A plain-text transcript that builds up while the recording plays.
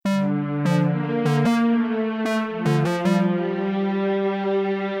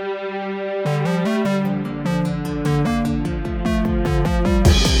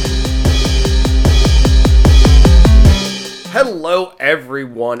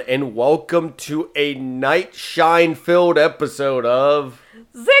everyone, and welcome to a night shine-filled episode of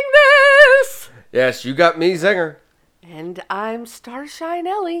Zing This! Yes, you got me, Zinger. And I'm Starshine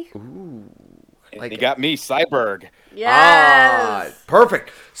Ellie. Ooh, you got me, Cyborg. Yes! Perfect.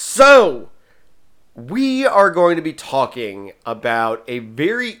 So, we are going to be talking about a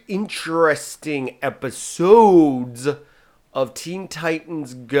very interesting episodes of Teen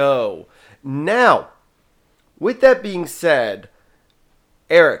Titans Go. Now, with that being said,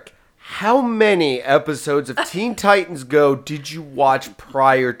 Eric, how many episodes of Teen Titans Go did you watch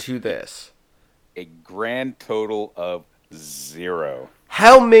prior to this? A grand total of 0.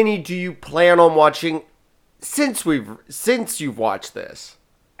 How many do you plan on watching since you've watched this?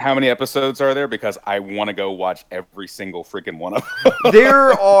 How many episodes are there? Because I want to go watch every single freaking one of them.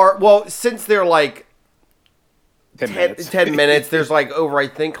 There are, well, since they're like 10 minutes. 10 minutes, there's like over, I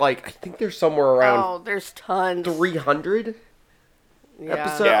think there's somewhere around Oh, there's tons. 300 Yeah.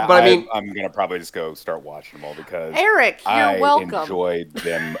 episodes. Yeah, but I mean, I'm going to probably just go start watching them all because Eric, you're I welcome. enjoyed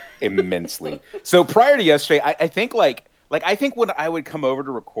them immensely. So prior to yesterday, I think I think when I would come over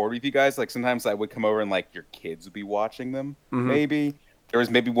to record with you guys, like sometimes I would come over and like your kids would be watching them, maybe. There was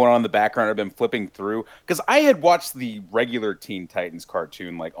maybe one on the background I've been flipping through because I had watched the regular Teen Titans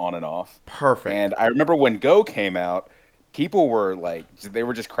cartoon like on and off. perfect. And I remember when Go came out, people were like, they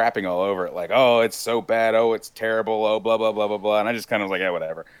were just crapping all over it. Like, oh, it's so bad. Oh, it's terrible. Oh, blah, blah, blah, blah, blah. And I just kind of was like, yeah,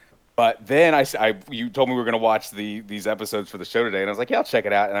 whatever. But then you told me we were going to watch these episodes for the show today. And I was like, yeah, I'll check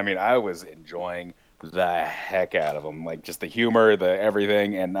it out. And I mean, I was enjoying the heck out of them. Like just the humor, the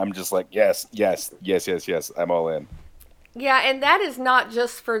everything. And I'm just like, yes. I'm all in. Yeah, and that is not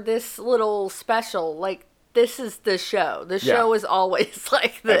just for this little special. Like, this is the show. The Yeah. show is always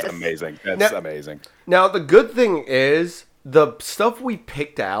like this. That's amazing. That's amazing. Now, the good thing is, the stuff we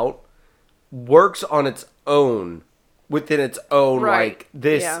picked out works on its own, within its own, Right. like,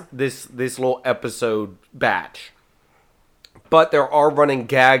 this Yeah. this little episode batch. But there are running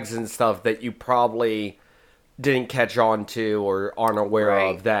gags and stuff that you probably didn't catch on to or aren't aware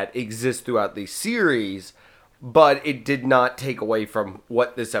Right. of that exist throughout the series, but it did not take away from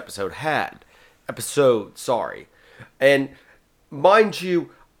what this episode had. And mind you,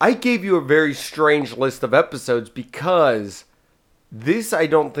 I gave you a very strange list of episodes because this I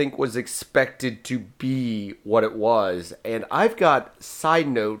don't think was expected to be what it was. And I've got side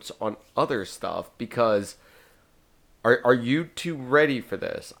notes on other stuff because are you two ready for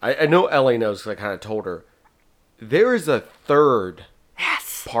this? I know Ellie knows because I kind of told her. There is a third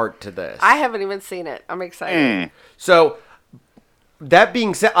Yes. part to this. I haven't even seen it. I'm excited. So, that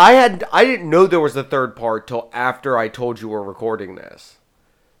being said, I didn't know there was a third part till after I told you we're recording this.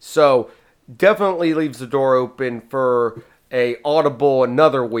 So, definitely leaves the door open for a audible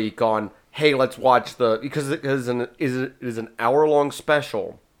another week on, hey, let's watch because it is an hour-long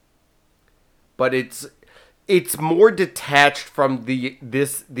special. But it's more detached from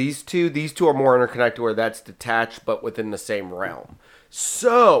these two. These two are more interconnected where that's detached but within the same realm.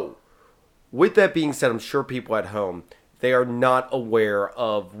 So, with that being said, I'm sure people at home, they are not aware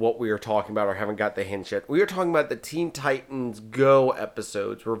of what we are talking about or haven't got the hint yet. We are talking about the Teen Titans Go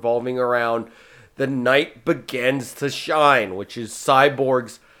episodes revolving around The Night Begins to Shine, which is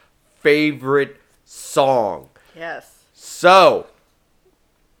Cyborg's favorite song. Yes. So,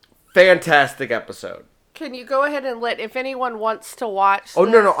 fantastic episode. Can you go ahead and if anyone wants to watch Oh,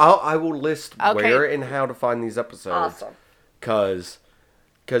 this? no, I will list Okay. where and how to find these episodes. Awesome. Because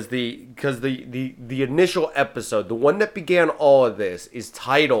the initial episode, the one that began all of this, is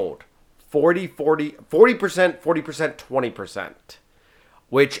titled 40%, 20%.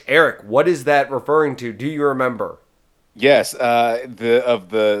 Which, Eric, what is that referring to? Do you remember? Yes,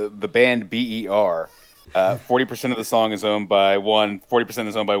 the band BER. 40% of the song is owned by one, 40%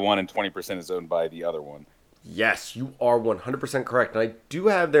 is owned by one, and 20% is owned by the other one. Yes, you are 100% correct. And I do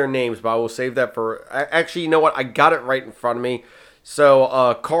have their names, but I will save that for... Actually, you know what? I got it right in front of me. So,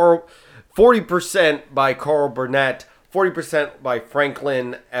 40% by Carl Burnett, 40% by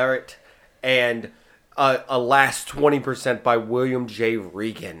Franklin Arrett, and a last 20% by William J.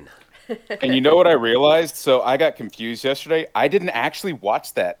 Regan. And you know what I realized? So I got confused yesterday. I didn't actually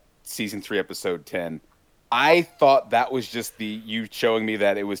watch that season 3, episode 10. I thought that was just you showing me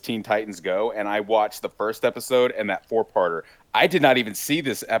that it was Teen Titans Go, and I watched the first episode and that 4-parter. I did not even see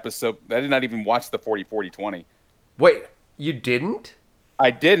this episode. I did not even watch the 40-40-20. Wait, you didn't?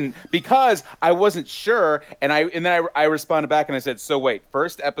 I didn't because I wasn't sure, and then I responded back and I said, "So wait,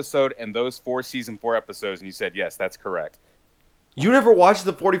 first episode and those 4 season 4 episodes," and you said, "Yes, that's correct." You never watched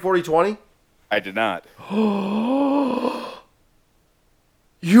the 40-40-20? I did not.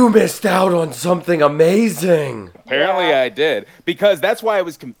 You missed out on something amazing. Apparently Yeah. I did. Because that's why I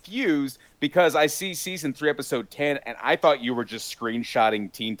was confused, because I see season 3, episode 10, and I thought you were just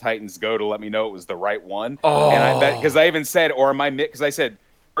screenshotting Teen Titans Go to let me know it was the right one. Oh. And because I even said, or am I, because I said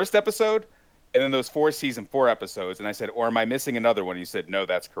first episode, and then those 4 season 4 episodes, and I said, or am I missing another one? You said, no,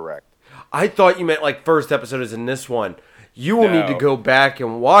 that's correct. I thought you meant like first episode is in this one. You will need to No. go back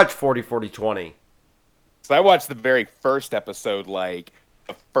and watch 40 40 20. So I watched the very first episode, like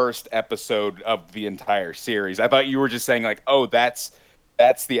the first episode of the entire series. I thought you were just saying like, oh, that's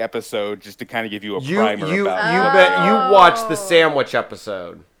the episode, just to kind of give you a primer You about. you watched the sandwich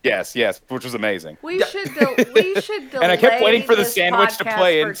episode. Yes, which was amazing. We should delay And I kept waiting for the this sandwich to podcast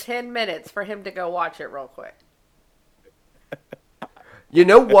play for in. 10 minutes for him to go watch it real quick. You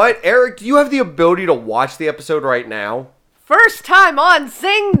know what, Eric? Do you have the ability to watch the episode right now? First time on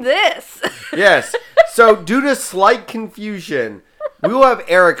Sing This. Yes. So, due to slight confusion, we will have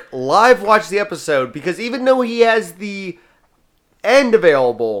Eric live watch the episode because even though he has the end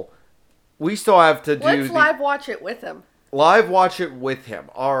available, we still have to do Let's the live watch it with him. live watch it with him.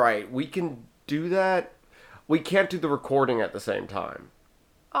 All right, we can do that. We can't do the recording at the same time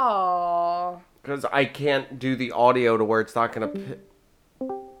Aww. because I can't do the audio to where it's not going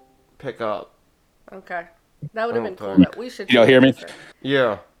to pick up. Okay. That would have been cool. Okay. But we should. You all hear me?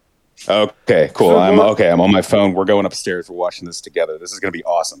 Yeah. Okay, cool. So I'm what- okay. I'm on my phone. We're going upstairs. We're watching this together. This is going to be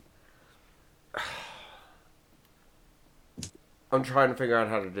awesome. I'm trying to figure out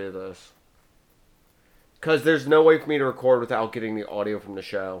how to do this. Because there's no way for me to record without getting the audio from the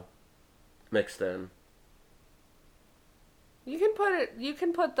show mixed in. You can put it. You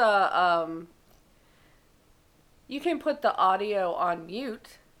can put the. You can put the audio on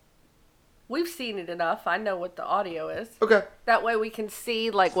mute. We've seen it enough. I know what the audio is. Okay. That way we can see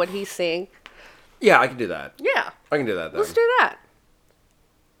like what he's seeing. Yeah, I can do that. Yeah. I can do that then. Let's do that.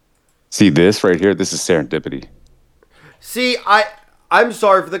 See this right here? This is serendipity. See, I'm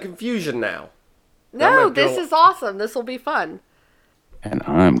sorry for the confusion now. No, might this go- is awesome. This will be fun. And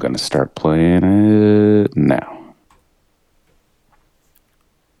I'm going to start playing it now.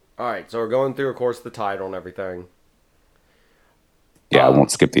 Alright, so we're going through, of course, the title and everything. Yeah, I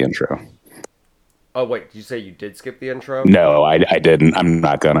won't skip the intro. Oh, wait, did you say you did skip the intro? No, I didn't. I'm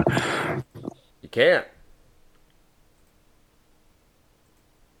not going to. You can't.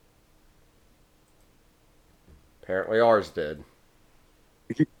 Apparently ours did.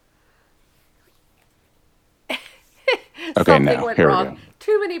 Okay, Something now, went here we wrong. go.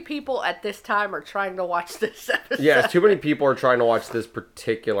 Too many people at this time are trying to watch this episode. Yes, too many people are trying to watch this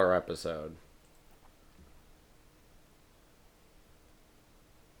particular episode.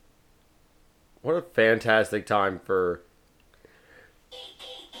 What a fantastic time for...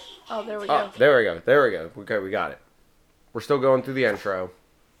 Oh, there we go. Oh, there we go. There we go. Okay, we got it. We're still going through the intro.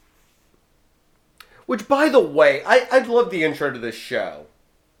 Which, by the way, I love the intro to this show.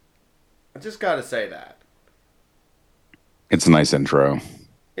 I just gotta say that. It's a nice intro.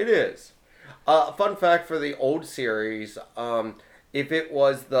 It is. Fun fact for the old series, if it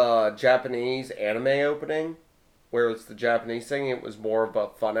was the Japanese anime opening, where it's the Japanese singing, it was more of a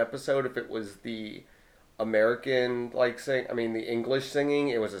fun episode. If it was the American, the English singing,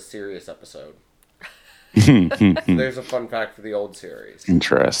 it was a serious episode. So there's a fun fact for the old series.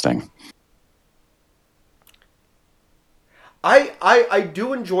 Interesting. I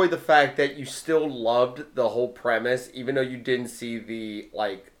do enjoy the fact that you still loved the whole premise, even though you didn't see the,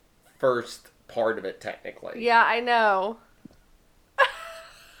 first part of it, technically. Yeah, I know.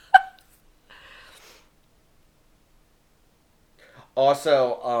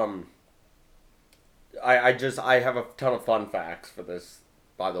 Also, I have a ton of fun facts for this,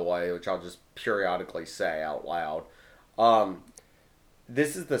 by the way, which I'll just periodically say out loud.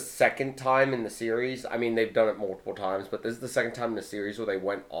 This is the second time in the series. I mean, they've done it multiple times, but this is the second time in the series where they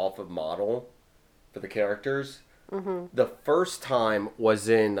went off of model for the characters. Mm-hmm. The first time was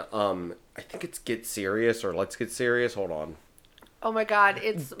in, I think it's Get Serious or Let's Get Serious. Hold on. Oh my god,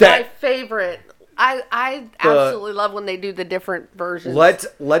 it's That- my favorite. I absolutely love when they do the different versions.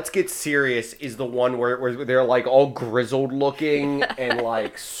 Let's Get Serious is the one where they're all grizzled looking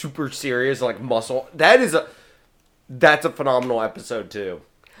and super serious, muscle. That's a phenomenal episode too.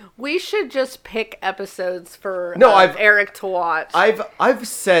 We should just pick episodes for No, I've- Eric to watch. I've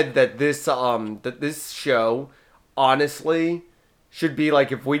said that this show honestly should be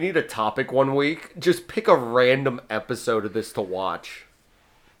if we need a topic one week, just pick a random episode of this to watch.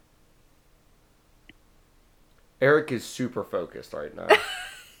 Eric is super focused right now.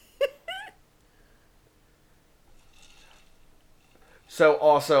 So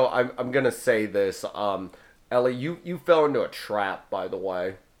also, I'm gonna say this. Ellie, you fell into a trap, by the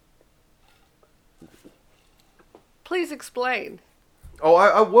way. Please explain. Oh,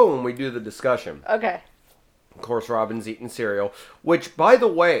 I will when we do the discussion. Okay. Of course, Robin's eating cereal. Which, by the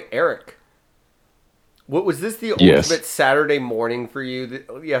way, Eric, what was this the Yes. ultimate Saturday morning for you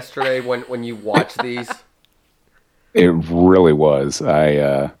yesterday when you watched these? It really was.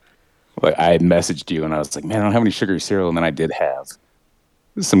 I messaged you and I was like, man, I don't have any sugary cereal, and then I did have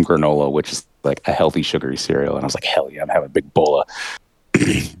some granola, which is like a healthy sugary cereal, and I was like, hell yeah, I'm having a big bowl of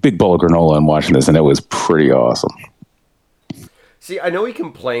granola and watching this, and it was pretty awesome. See, I know we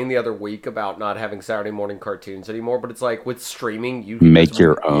complained the other week about not having Saturday morning cartoons anymore, but it's like with streaming, you can Make just-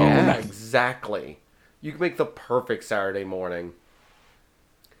 your own. Yeah, exactly. You can make the perfect Saturday morning.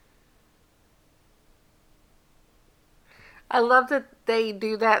 I love that they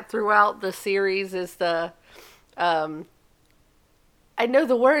do that throughout the series. Is the, I know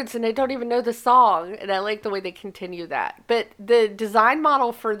the words and I don't even know the song, and I like the way they continue that. But the design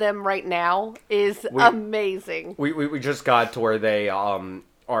model for them right now is amazing. We just got to where they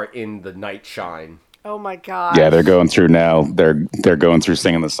are in the night shine. Oh my god! Yeah, they're going through now. They're going through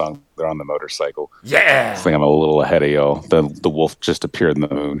singing the song. They're on the motorcycle. Yeah. I think I'm a little ahead of y'all. The wolf just appeared in the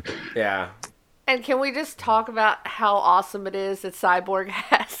moon. Yeah. And can we just talk about how awesome it is that Cyborg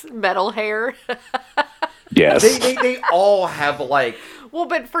has metal hair? Yes. They all have like Well,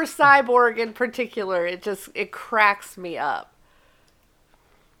 but for Cyborg in particular, it cracks me up.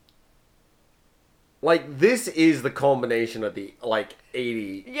 like this is the culmination of the like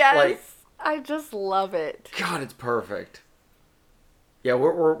 80. Yes, Like I just love it. God, it's perfect. Yeah,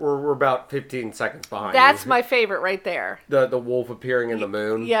 we're about 15 seconds behind. That's you. my favorite right there. the wolf appearing in the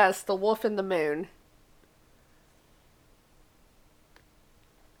moon. Yes, the wolf in the moon.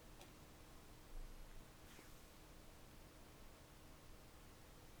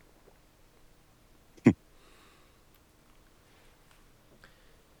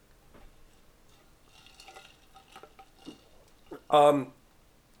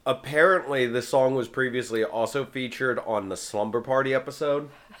 Apparently, this song was previously also featured on the Slumber Party episode.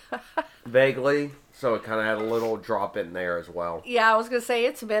 Vaguely. So it kind of had a little drop in there as well. Yeah, I was gonna say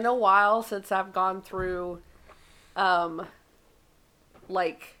it's been a while since I've gone through,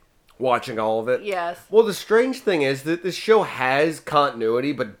 like, Watching all of it. yes. Well, the strange thing is that this show has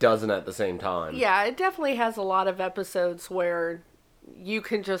continuity, but doesn't at the same time. Yeah, it definitely has a lot of episodes where you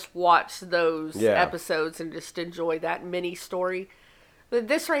can just watch those Yeah. episodes and just enjoy that mini story. But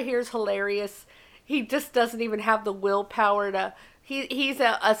this right here is hilarious. He just doesn't even have the willpower to. He's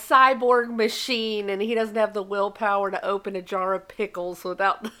a cyborg machine, and he doesn't have the willpower to open a jar of pickles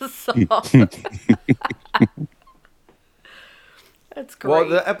without the song. That's great. Well,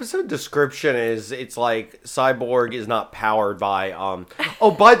 the episode description is it's like Cyborg is not powered by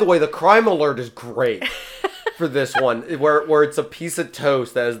Oh, by the way, the crime alert is great for this one, where it's a piece of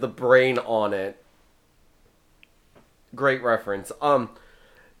toast that has the brain on it. Great reference.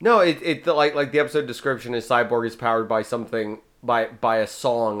 No, it like the episode description is Cyborg is powered by something by a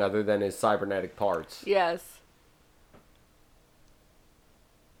song other than his cybernetic parts. Yes.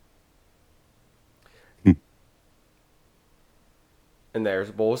 And there's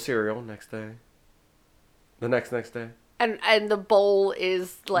a bowl of cereal next day. The next day. And the bowl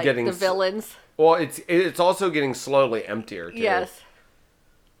is like Getting the s- villains. Well, it's also getting slowly emptier too. Yes.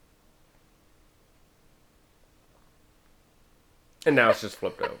 And now it's just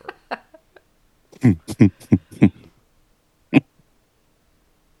flipped over.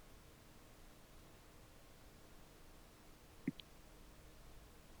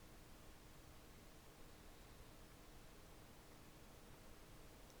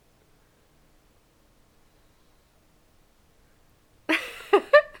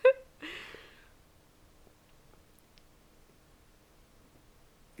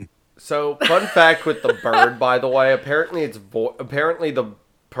 So, fun fact with the bird, by the way, apparently apparently the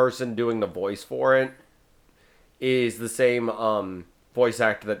person doing the voice for it is the same voice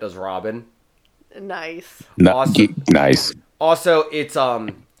actor that does Robin. Nice. Awesome. Nice. Also, it's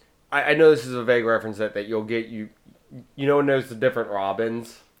I know this is a vague reference that you'll get you notice the different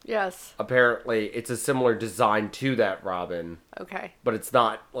Robins. Yes. Apparently, it's a similar design to that Robin, Okay. but it's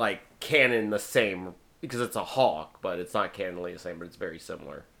not like canon the same because it's a hawk, but it's not canonly the same, but it's very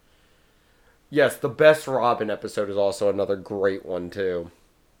similar. Yes, the best Robin episode is also another great one too.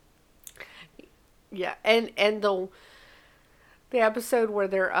 Yeah, and the episode where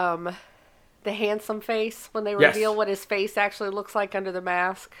they're the handsome face when they Yes. reveal what his face actually looks like under the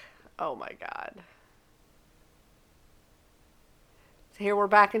mask. Oh my god. So here we're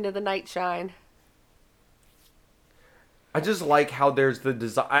back into the night shine. I just like how there's the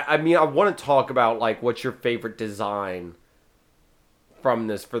design. I mean, I want to talk about like what's your favorite design from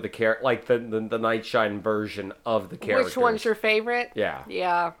this for the like the Nightshine version of the characters. Which one's your favorite? Yeah.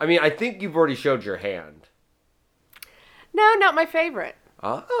 Yeah. I mean, I think you've already showed your hand. No, not my favorite.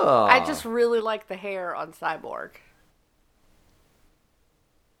 Oh. I just really like the hair on Cyborg.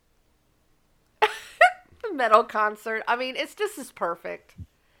 The metal concert. I mean, it's just as perfect.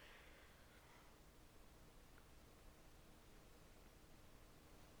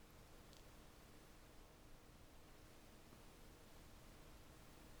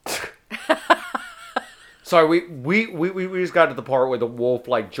 Sorry, we just got to the part where the wolf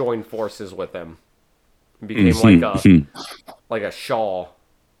like joined forces with him. It became like a shaw.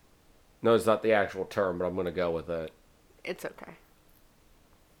 No, it's not the actual term, but I'm gonna go with it. It's okay.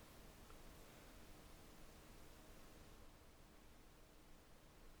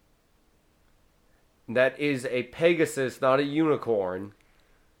 That is a Pegasus, not a unicorn.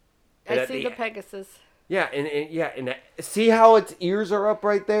 I see the Pegasus. Yeah, and see how its ears are up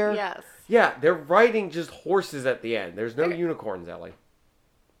right there? Yes. Yeah, they're riding just horses at the end. There's no unicorns, Ellie.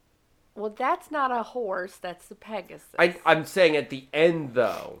 Well, that's not a horse. That's the Pegasus. I'm saying at the end,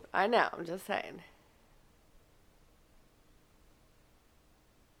 though. I know. I'm just saying.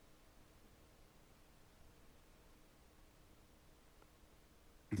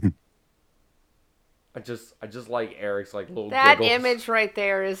 I just like Eric's like little That giggles. image right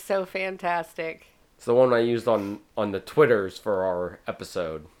there is so fantastic. It's the one I used on the Twitters for our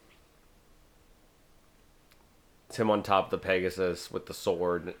episode. It's him on top of the Pegasus with the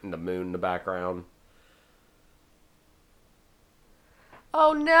sword and the moon in the background.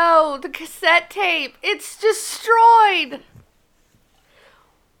 Oh no, the cassette tape. It's destroyed.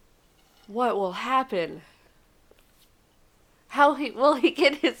 What will happen? How will he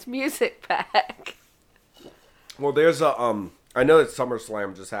get his music back? Well, there's a I know that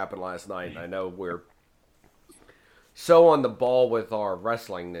SummerSlam just happened last night, and I know we're so on the ball with our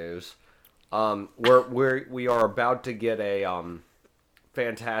wrestling news. We are about to get a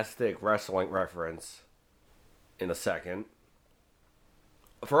fantastic wrestling reference in a second.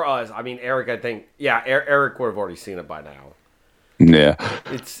 For us, I mean, Eric, I think, yeah, Eric would have already seen it by now. Yeah.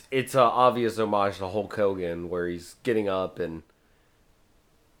 It's a obvious homage to Hulk Hogan, where he's getting up and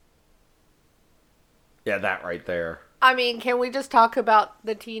yeah, that right there. I mean, can we just talk about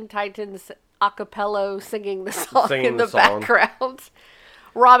the Teen Titans acapella singing the song in the background?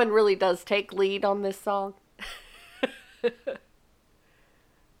 Robin really does take lead on this song.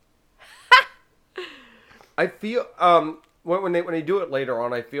 I feel when they do it later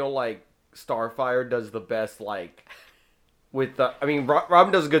on, I feel like Starfire does the best like with the. I mean,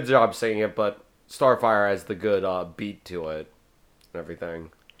 Robin does a good job singing it, but Starfire has the good beat to it and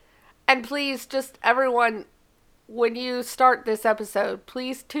everything. And please, just everyone, when you start this episode,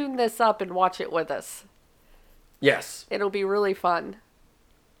 please tune this up and watch it with us. Yes. It'll be really fun.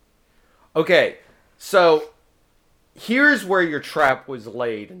 Okay, so here's where your trap was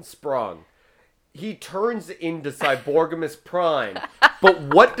laid and sprung. He turns into Cyborgimus Prime, but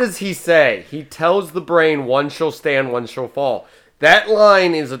what does he say? He tells the brain, one shall stand, one shall fall. That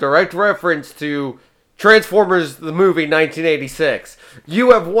line is a direct reference to Transformers, the movie, 1986.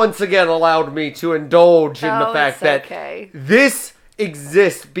 You have once again allowed me to indulge in the fact that this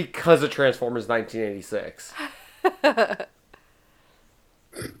exists because of Transformers 1986.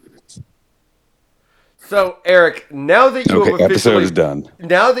 So, Eric, now that you have episode is done.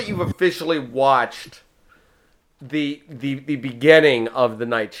 Now that you've officially watched the beginning of the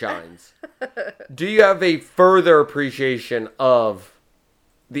Night Shines, do you have a further appreciation of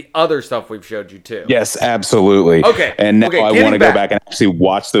the other stuff we've showed you too? Yes, absolutely. Okay. And now I want to go back and actually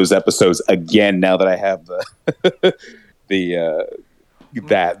watch those episodes again now that I have the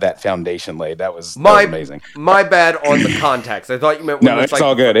that foundation laid. That was amazing. My bad on the context. I thought you meant no, it's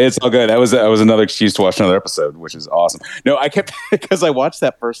all good. It's all good. That was another excuse to watch another episode, which is awesome. No, I kept because I watched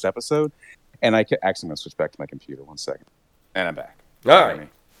that first episode and I kept actually I'm gonna switch back to my computer 1 second. And I'm back. All right.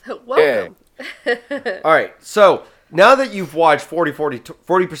 Welcome. All right. So now that you've watched 40%,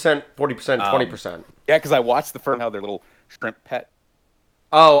 20%. Yeah, because I watched the first how their little shrimp pet.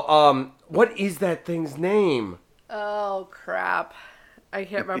 Oh, what is that thing's name? Oh crap. I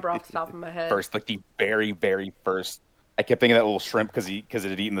can't remember off the top of my head. First, like the very, very first. I kept thinking of that little shrimp because it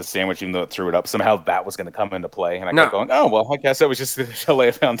had eaten the sandwich, even though it threw it up. Somehow that was going to come into play, and I kept going, "Oh well, I guess that was just to lay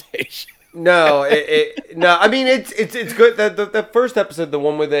a foundation." No, no. I mean, it's good. The first episode, the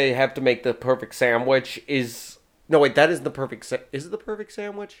one where they have to make the perfect sandwich, is no wait. That is the perfect. Is it the perfect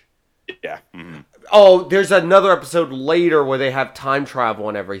sandwich? Yeah. Mm-hmm. Oh, there's another episode later where they have time travel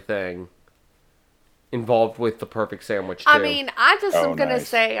and everything. involved with the perfect sandwich too. I mean, I just Oh, am going to nice.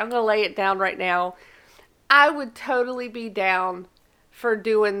 say, I'm going to lay it down right now. I would totally be down for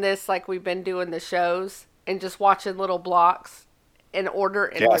doing this like we've been doing the shows and just watching little blocks in order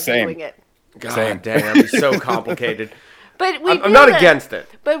and Yeah, same. reviewing it. God Same. dang, that'd be so complicated. But we'd I'm be not able to- against it.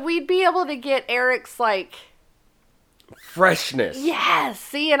 But we'd be able to get Eric's like, Freshness. yes,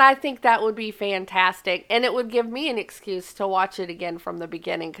 see, and I think that would be fantastic. And it would give me an excuse to watch it again from the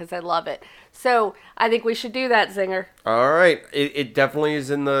beginning because I love it. So I think we should do that, Zinger. All right. It definitely is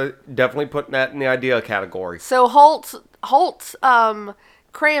definitely putting that in the idea category. So Holt's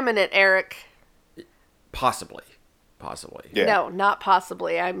cramming it, Eric. Possibly. Yeah. No, not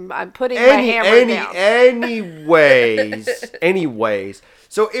possibly. I'm putting my hammer down. Anyways.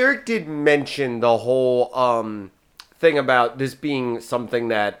 So Eric did mention the whole thing about this being something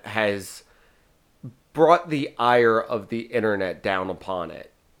that has brought the ire of the internet down upon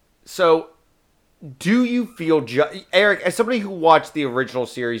it. So, do you feel, Eric, as somebody who watched the original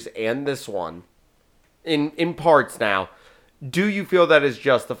series and this one in parts now, do you feel that is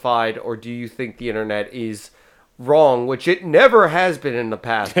justified, or do you think the internet is wrong, which it never has been in the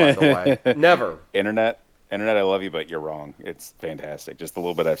past, by the way? Never. Internet, I love you, but you're wrong. It's fantastic. Just the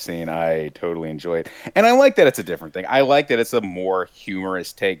little bit I've seen, I totally enjoy it. And I like that it's a different thing. I like that it's a more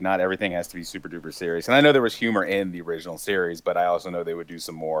humorous take. Not everything has to be super duper serious. And I know there was humor in the original series, but I also know they would do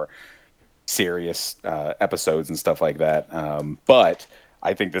some more serious episodes and stuff like that. But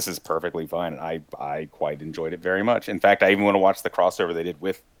I think this is perfectly fine. And I quite enjoyed it very much. In fact, I even want to watch the crossover they did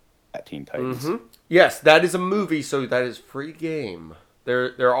with Teen Titans. Mm-hmm. Yes, that is a movie, so that is free game.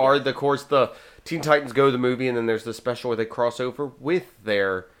 There are, of course, the Teen Titans Go the movie, and then there's the special where they cross over with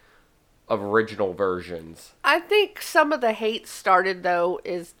their original versions. I think some of the hate started, though,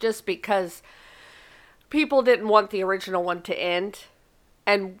 is just because people didn't want the original one to end.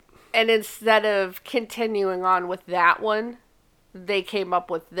 And instead of continuing on with that one, they came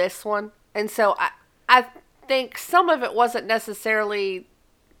up with this one. And so I think some of it wasn't necessarily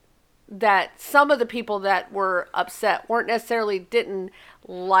that some of the people that were upset didn't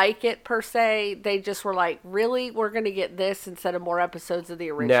like it per se. They just were like, really? We're going to get this instead of more episodes of the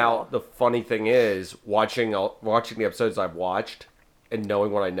original. Now, the funny thing is, watching the episodes I've watched and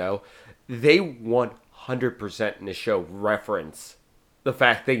knowing what I know, they 100% in the show reference the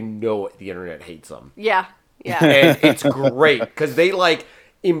fact they know the internet hates them. Yeah. And it's great because they like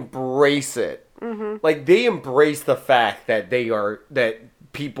embrace it. Mm-hmm. Like they embrace the fact that that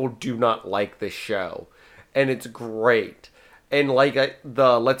people do not like the show, and it's great. And like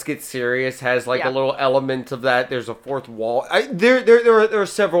the Let's Get Serious has like a little element of that. There's a fourth wall. There are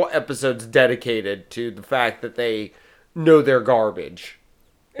several episodes dedicated to the fact that they know they're garbage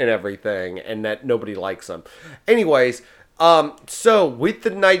and everything, and that nobody likes them. Anyways, so with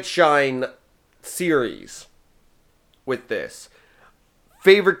the Nightshine series, with this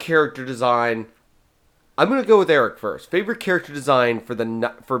favorite character design, I'm gonna go with Eric first. Favorite character design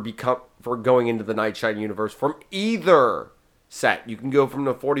for going into the Nightshine universe from either set. You can go from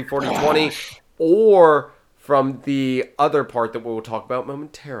the 40-40-20 or from the other part that we will talk about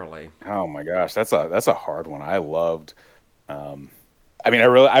momentarily. Oh my gosh, that's a hard one. I loved.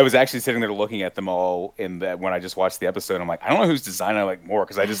 I was actually sitting there looking at them all when I just watched the episode. I'm like, I don't know whose design I like more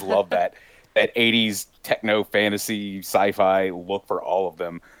because I just love that 80s techno fantasy sci-fi look for all of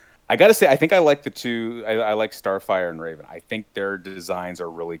them. I gotta say, I think I like the two. I like Starfire and Raven. I think their designs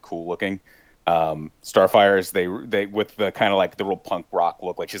are really cool looking. Starfire's they with the kind of like the real punk rock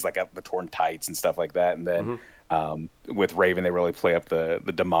look, like she's like got the torn tights and stuff like that. And then with Raven, they really play up the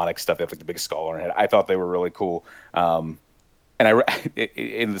demonic stuff. They have like the big skull on her head. I thought they were really cool. And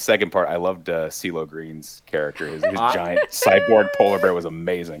in the second part, I loved CeeLo Green's character. His giant cyborg polar bear was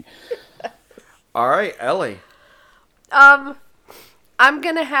amazing. All right, Ellie. I'm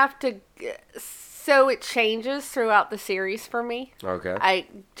gonna have to. So it changes throughout the series for me. Okay.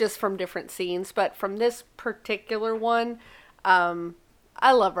 Just from different scenes, but from this particular one,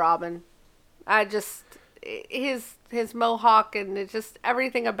 I love Robin. His mohawk and just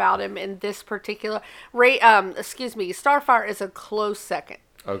everything about him in this particular Starfire is a close second.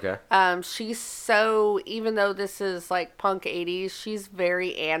 Okay. She's so, even though this is like punk 80s, she's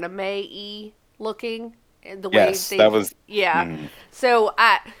very anime-y looking. The way that was So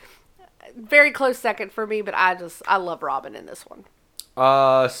very close second for me, but I love Robin in this one.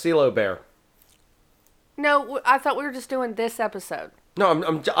 CeeLo Bear. No, I thought we were just doing this episode.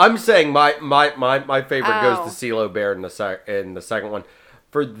 No, I'm saying my favorite goes to CeeLo Bear in the second one.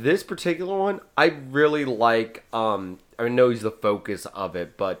 For this particular one, I really like. I know he's the focus of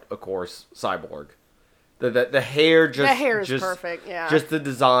it, but of course, Cyborg. The hair just The hair is perfect. Yeah. Just the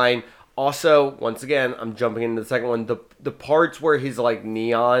design. Also, once again, I'm jumping into the second one. The parts where his like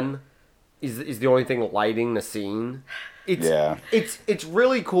neon is the only thing lighting the scene. It's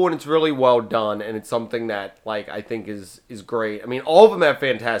really cool and it's really well done, and it's something that like I think is great. I mean, all of them have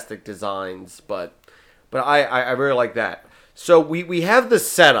fantastic designs, but I really like that. So we have the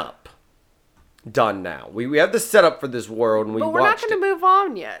setup done now. We have the setup for this world, and But we're not going to move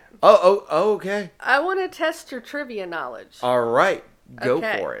on yet. Oh, okay. I want to test your trivia knowledge. All right, go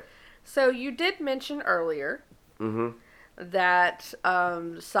for it. So you did mention earlier that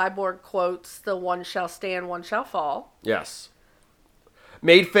Cyborg quotes the "One shall stand, one shall fall." Yes.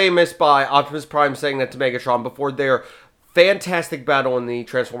 Made famous by Optimus Prime saying that to Megatron before their fantastic battle in the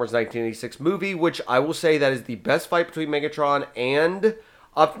Transformers 1986 movie, which I will say that is the best fight between Megatron and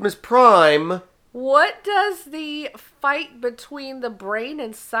Optimus Prime. What does the fight between the Brain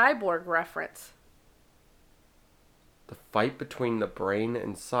and Cyborg reference? The fight between the Brain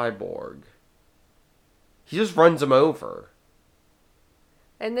and Cyborg. He just runs him over.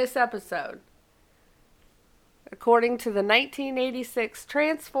 In this episode, according to the 1986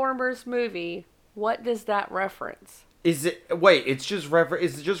 Transformers movie, what does that reference? Is it just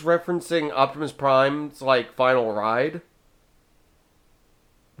referencing Optimus Prime's like final ride?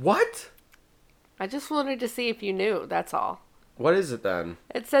 What? I just wanted to see if you knew, that's all. What is it then?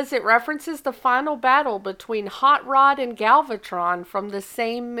 It says it references the final battle between Hot Rod and Galvatron from the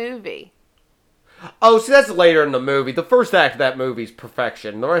same movie. Oh, see, that's later in the movie. The first act of that movie is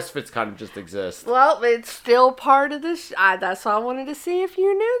perfection. The rest of it's kind of just exists. Well, it's still part of this. That's why I wanted to see if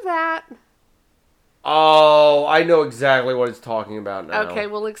you knew that. Oh, I know exactly what it's talking about now. Okay,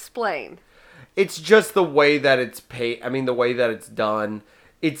 well, explain. It's just the way that it's the way that it's done.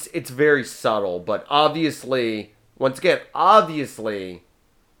 It's very subtle, but obviously, once again,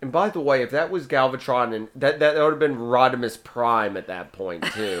 and by the way, if that was Galvatron, and that would have been Rodimus Prime at that point,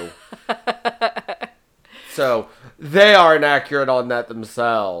 too. So, they are inaccurate on that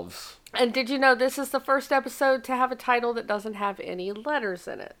themselves. And did you know this is the first episode to have a title that doesn't have any letters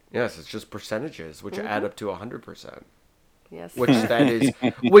in it? Yes, it's just percentages, which add up to 100%. Yes. Which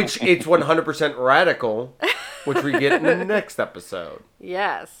it's 100% radical, which we get in the next episode.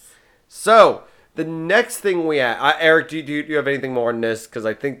 Yes. So, the next thing we have... Eric, do you have anything more on this? Because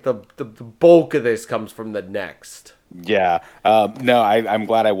I think the bulk of this comes from the next. Yeah. No, I'm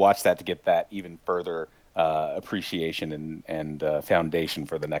glad I watched that to get that even further appreciation and foundation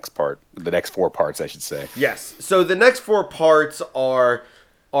for the next part. The next 4 parts, I should say. Yes. So, the next 4 parts are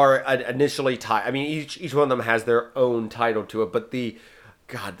initially tied. I mean, each one of them has their own title to it, but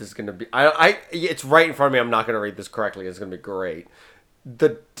God, this is going to be... it's right in front of me. I'm not going to read this correctly. It's going to be great.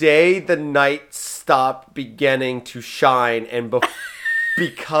 The day the night stopped beginning to shine and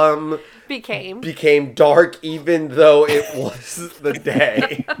became dark, even though it was the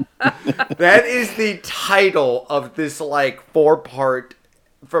day. That is the title of this, like, 4-part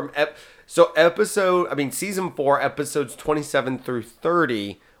from... season 4, episodes 27 through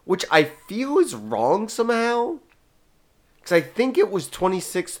 30, which I feel is wrong somehow. Because I think it was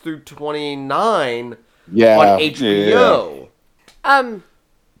 26 through 29 on HBO. Yeah.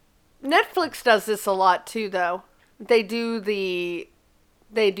 Netflix does this a lot too, though. They do the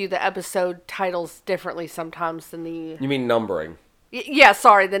episode titles differently sometimes than the... You mean numbering? Yeah,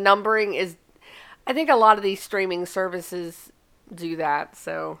 sorry. The numbering is... I think a lot of these streaming services do that,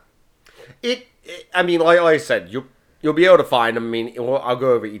 so... Like I said, you'll be able to find them. I mean, I'll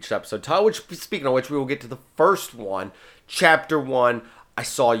go over each episode. Speaking of which, we will get to the first one, Chapter 1, I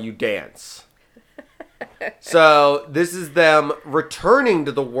Saw You Dance. So, this is them returning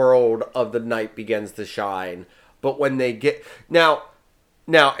to the world of the night begins to shine. But when they get... Now,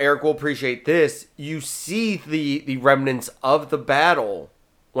 Eric will appreciate this. You see the remnants of the battle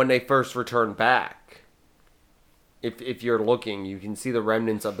when they first return back. If you're looking, you can see the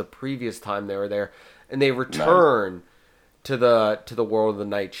remnants of the previous time they were there. And they return to the world of the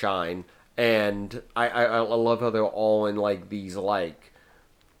night shine. And I love how they're all in, like, these, like,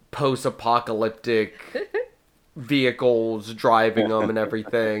 post-apocalyptic vehicles driving them and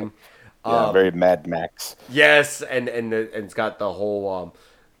everything. Yeah, very Mad Max. Yes, and it's got the whole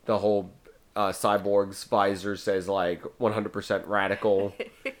Cyborg's visor says like 100% radical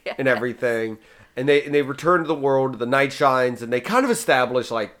and everything. And they return to the world, the night shines, and they kind of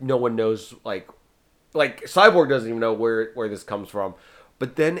establish like no one knows like Cyborg doesn't even know where this comes from.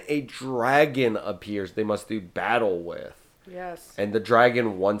 But then a dragon appears they must do battle with. Yes. And the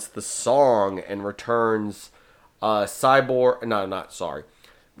dragon wants the song and returns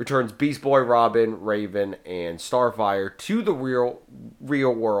returns Beast Boy, Robin, Raven, and Starfire to the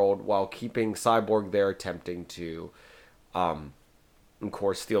real world while keeping Cyborg there attempting to of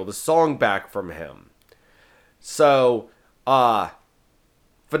course, steal the song back from him. So,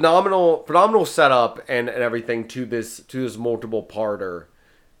 phenomenal setup and everything to this multiple parter.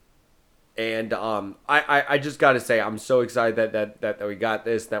 And I just got to say, I'm so excited that we got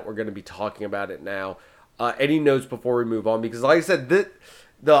this, that we're going to be talking about it now. Any notes before we move on? Because like I said,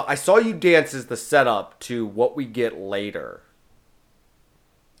 the I Saw You Dance is the setup to what we get later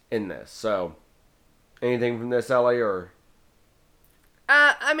in this. So, anything from this, Ellie, or?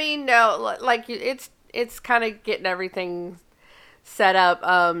 I mean, no, like it's kind of getting everything set up.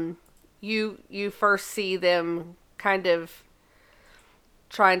 You first see them kind of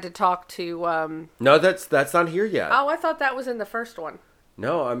trying to talk to. No, that's not here yet. Oh, I thought that was in the first one.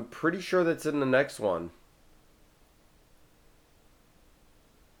 No, I'm pretty sure that's in the next one.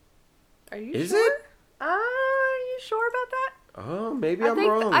 Are you Is sure? it? Are you sure about that? Oh, maybe I'm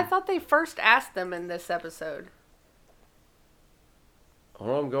wrong. I thought they first asked them in this episode. Hold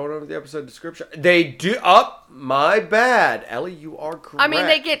on, I'm going over the episode description. They do. Up, my bad, Ellie. You are correct. I mean,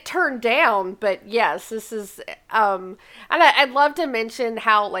 they get turned down, but yes, this is. And I'd love to mention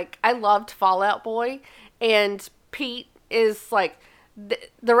how I loved Fall Out Boy, and Pete is like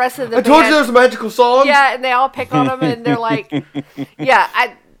the rest of the. I told you there's a magical song. Yeah, and they all pick on him, and they're like,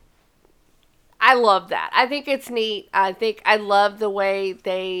 yeah, I love that. I think it's neat. I love the way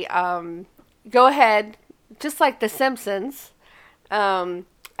they go ahead, just like The Simpsons.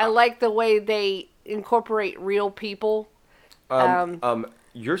 I like the way they incorporate real people.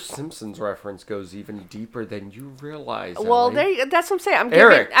 Your Simpsons reference goes even deeper than you realize. Well, Ellie. that's what I'm saying.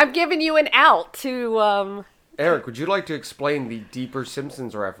 Eric. I'm giving you an out to. Eric, would you like to explain the deeper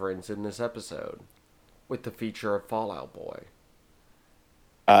Simpsons reference in this episode with the feature of Fall Out Boy?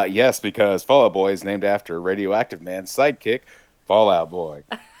 Yes, because Fall Out Boy is named after Radioactive Man's sidekick, Fall Out Boy.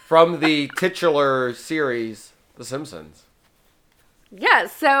 From the titular series, The Simpsons. Yeah,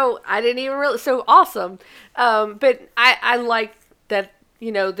 so I didn't even really. So awesome. But I like that,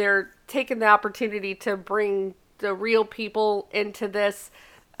 they're taking the opportunity to bring the real people into this.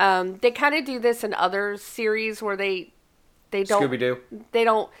 They kind of do this in other series where they don't. Scooby-Doo? They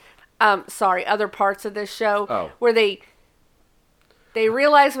don't. Other parts of this show where they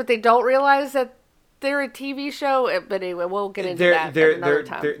realize what they don't realize, that they're a TV show. But anyway, we'll get into that another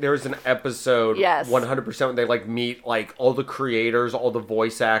time. There's an episode, yes, 100%, when they meet all the creators, all the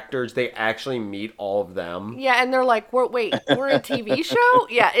voice actors. They actually meet all of them. Yeah, and they're like, we're a TV show?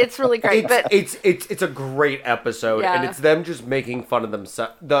 Yeah, it's really great. It's a great episode, yeah. And it's them just making fun of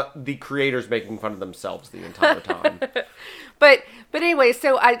themselves. The creators making fun of themselves the entire time. But anyway,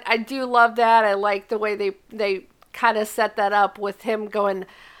 so I do love that. I like the way they kind of set that up with him going,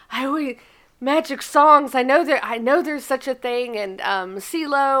 magic songs. I know there's such a thing, and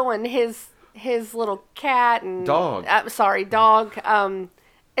CeeLo and his little cat and dog. Dog.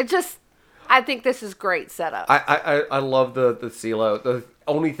 I think this is great setup. I love the CeeLo. The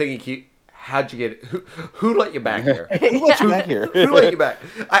only thing how'd you get it? Who let you back here? Who let you back here? Who let you back?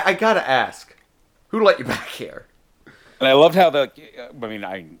 I gotta ask, who let you back here? And I loved how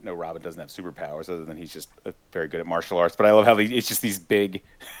I know Robin doesn't have superpowers other than he's just very good at martial arts, but I love how it's just these big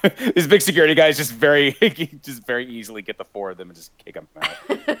security guys just very easily get the four of them and just kick them out.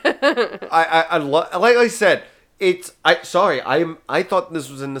 I love, like I said, I thought this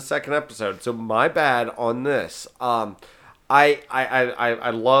was in the second episode, so my bad on this. I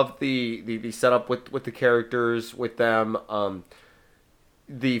love the setup with the characters, with them.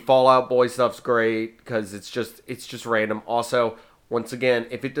 The Fall Out Boy stuff's great because it's just random. Also, once again,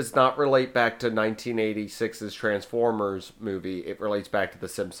 if it does not relate back to 1986's Transformers movie, it relates back to The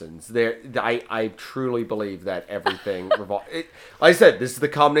Simpsons. I truly believe that everything revolves. Like I said, this is the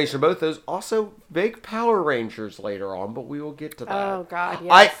combination of both those. Also, big Power Rangers later on, but we will get to that. Oh God,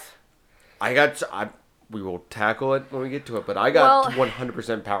 yes. We will tackle it when we get to it, but I got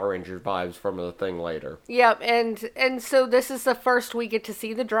 100% Power Rangers vibes from the thing later. Yep, and so this is the first we get to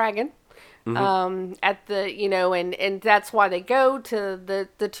see the dragon. Mm-hmm. At the and that's why they go to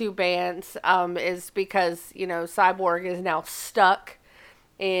the two bands is because Cyborg is now stuck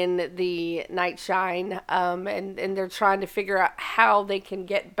in the Night Shine and they're trying to figure out how they can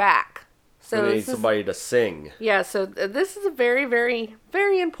get back. So they need somebody to sing. Yeah, so this is a very, very,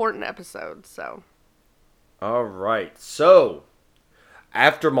 very important episode. So. All right. So,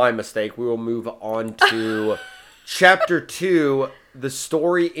 after my mistake, we will move on to Chapter 2, The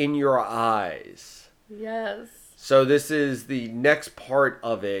Story in Your Eyes. Yes. So this is the next part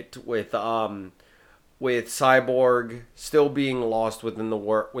of it with Cyborg still being lost within the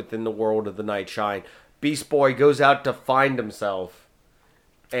world of the Night Shine. Beast Boy goes out to find himself,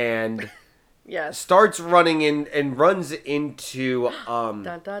 and Yes. starts running in and runs into Dun,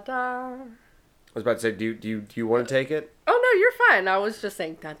 dun, dun. I was about to say, do you want to take it? Oh no, you're fine. I was just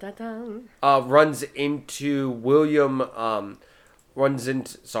saying dun dun dun. Runs into William.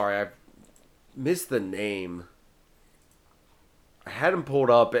 Sorry, I missed the name. I had him pulled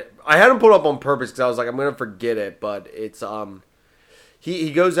up. I had him pulled up on purpose because I was like, I'm gonna forget it. But it's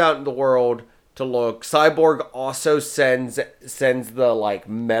he goes out in the world to look. Cyborg also sends the like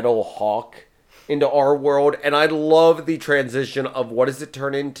metal hawk into our world, and I love the transition of what does it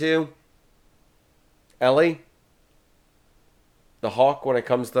turn into? Ellie? The hawk when it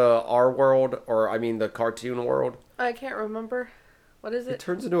comes to our world, or I mean the cartoon world? I can't remember. What is It it?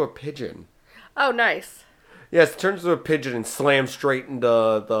 turns into a pigeon. Oh, nice. Yes, it turns into a pigeon and slams straight into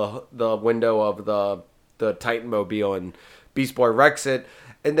the window of the Titan Mobile, and Beast Boy wrecks it,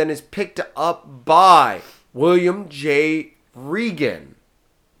 and then is picked up by William J. Regan,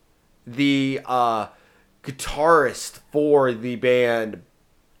 the guitarist for the band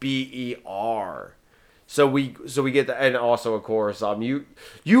BER. So we get that, and also of course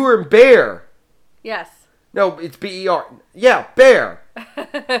you were in Bear. Yes. No, it's BER. Yeah, Bear.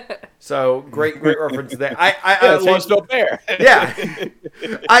 So great reference there. I so love still there. Yeah,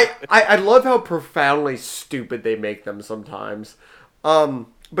 I love how profoundly stupid they make them sometimes.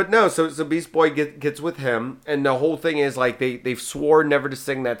 But no, so Beast Boy gets with him, and the whole thing is like they've sworn never to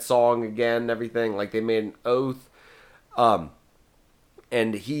sing that song again. And everything like they made an oath.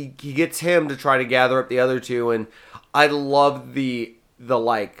 And he gets him to try to gather up the other two, and I love the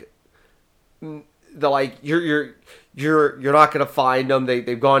you're not gonna find them.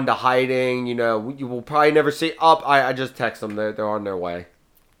 They've gone to hiding. You know, you will probably never see. I just text them. They're on their way.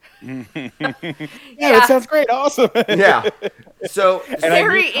 Yeah, that sounds great. Awesome. Yeah. So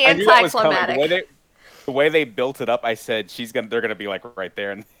Very I knew that was coming. anticlimactic. The way they built it up, I said they're gonna be like right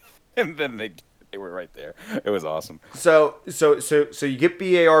there, and then they were right there. It was awesome. So you get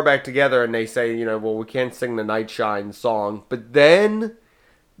BAR back together, and they say, you know, well, we can't sing the Night Shine song, but then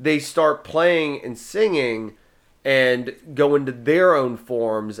they start playing and singing and go into their own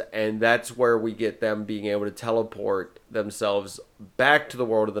forms, and that's where we get them being able to teleport themselves back to the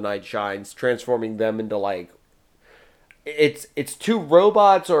world of the Night Shines, transforming them into like it's two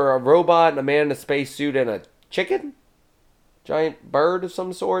robots, or a robot and a man in a spacesuit and a chicken, giant bird of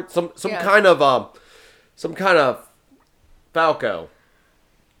some sort, some kind of Falco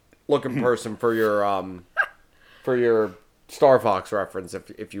looking person for your Star Fox reference,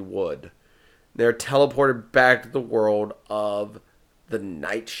 if you would. They're teleported back to the world of the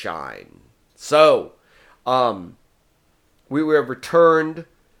Night Shine. So, we have returned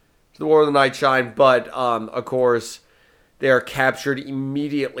to the world of the Night Shine, but of course, they are captured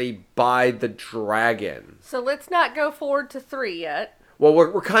immediately by the dragon. So let's not go forward to 3 yet. Well,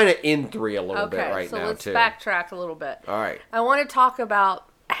 we're kind of in 3 a little bit right so now, let's too. backtrack a little bit. All right. I want to talk about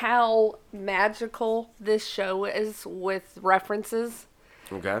how magical this show is with references.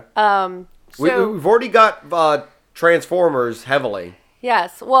 Okay. So, We've already got Transformers heavily.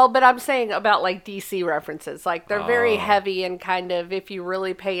 yes, well, but I'm saying about like DC references. Like they're very heavy and kind of, if you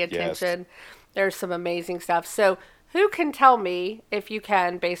really pay attention, there's some amazing stuff. So who can tell me, if you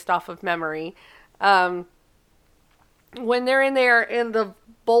can, based off of memory, when they're in there and the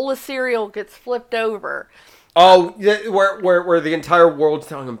bowl of cereal gets flipped over? Oh, where the entire world's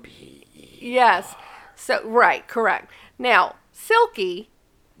telling them, Yes. So, right, correct. Now, Silky,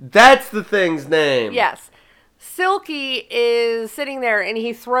 that's the thing's name. yes. Silky is sitting there and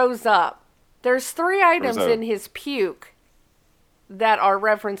he throws up. There's 3 items in his puke that are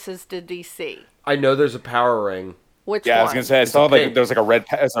references to DC. I know there's a power ring. Which Yeah, one? I was gonna say I saw pink. like there was like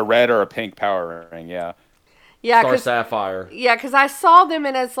a red or a pink power ring. Yeah. Yeah, Star 'cause- Sapphire. yeah, because I saw them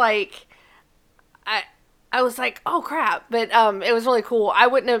and it's like, I was like, oh crap, but it was really cool. I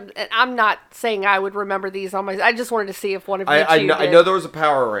wouldn't have. I'm not saying I would remember these on my. I just wanted to see if one of you. I two know, I did. know there was a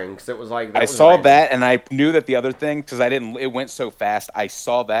power ring because it was like I was saw random. that, and I knew that the other thing because I didn't. It went so fast. I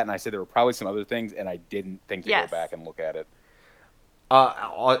saw that, and I said there were probably some other things, and I didn't think to Yes. go back and look at it.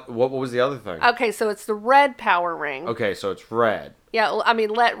 What was the other thing? Okay, so it's the red power ring. Okay, so it's red. Yeah, I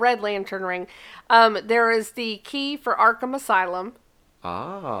mean, red lantern ring. There is the key for Arkham Asylum,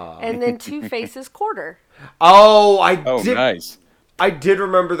 and then Two Faces quarter. Oh, Oh, nice. I did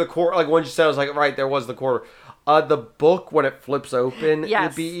remember the quarter. Like when you said, I was like, right, there was the quarter. The book when it flips open,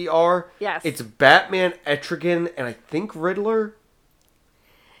 Yes. the BER. Yes. It's Batman, Etrigan, and I think Riddler.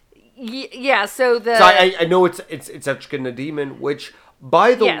 Yeah, so the So I know it's Etrigan the Demon. Which,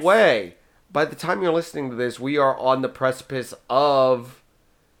 by the Yes. way, by the time you're listening to this, we are on the precipice of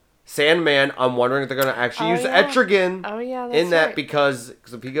Sandman, I'm wondering if they're going to actually Oh, use yeah. Etrigan Oh, yeah, in that's that right. because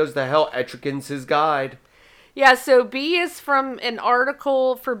if he goes to hell, Etrigan's his guide. Yeah, so B is from an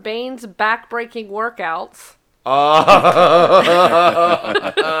article for Bane's backbreaking workouts.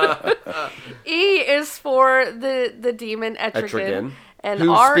 E is for the demon Etrigan. Etrigan. And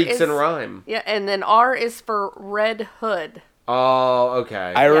Who R speaks is in rhyme. Yeah, and then R is for Red Hood. Oh,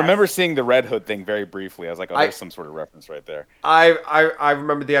 okay. I remember seeing the Red Hood thing very briefly. I was like, oh, there's some sort of reference right there. I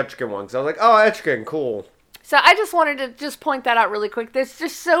remember the Etrigan one because I was like, oh, Etrigan, cool. So I just wanted to just point that out really quick. This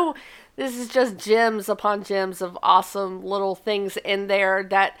is just gems upon gems of awesome little things in there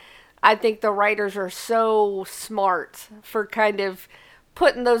that I think the writers are so smart for kind of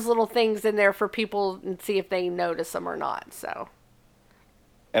putting those little things in there for people and see if they notice them or not. So.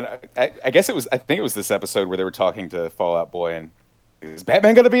 And I guess I think it was this episode where they were talking to Fallout Boy and is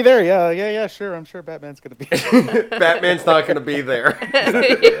Batman going to be there? Yeah, sure. I'm sure Batman's going to be there. Batman's not going to be there.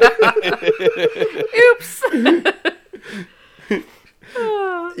 Oops.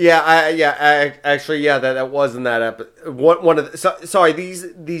 That was in that episode. One of the, sorry,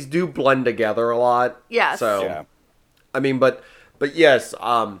 these do blend together a lot. Yes. So, Yeah. I mean, but yes,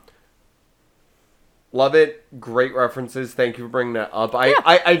 love it. Great references. Thank you for bringing that up.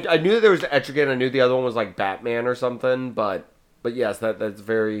 I knew that there was Etrigan. I knew the other one was like Batman or something. But yes, that's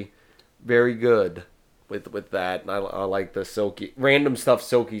very, very good with that. And I like the random stuff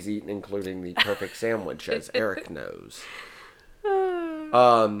Silky's eating, including the perfect sandwich, as Eric knows.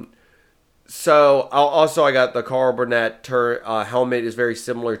 So I got the Carl Burnett helmet is very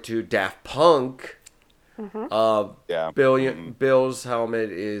similar to Daft Punk. Yeah. Bill's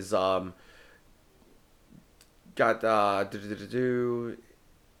helmet is got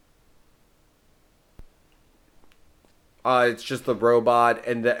it's just the robot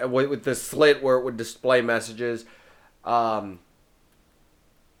and with the slit where it would display messages. But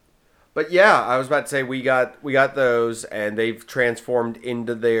yeah, I was about to say we got those, and they've transformed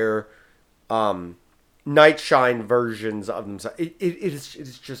into their Nightshine versions of themselves. It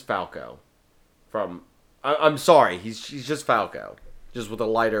is just Falco. I'm sorry, he's just Falco, just with a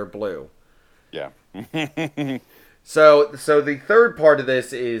lighter blue. Yeah. So the third part of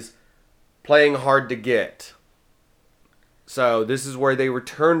this is playing hard to get. So this is where they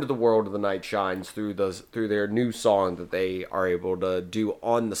return to the world of the Nightshines through their new song that they are able to do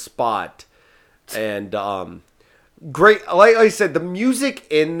on the spot, and great. Like I said, the music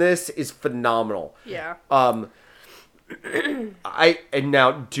in this is phenomenal. Yeah. Do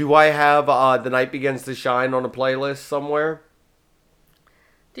I have The Night Begins to Shine on a playlist somewhere?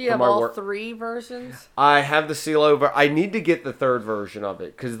 Do you have our all work- 3 versions? I have the seal over. I need to get the third version of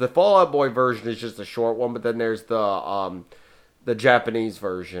it because the Fall Out Boy version is just a short one, but then there's the Japanese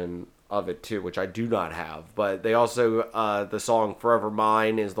version of it too, which I do not have. But they also the song "Forever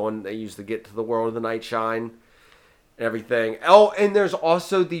Mine" is the one they used to get to the world of the Nightshine and everything. Oh, and there's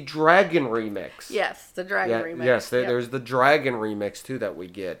also the Dragon remix. Yes, the Dragon remix. Yes, Yep. there's the Dragon remix too that we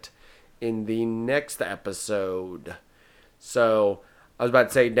get in the next episode. So I was about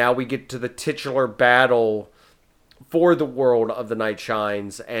to say, now we get to the titular battle for the world of the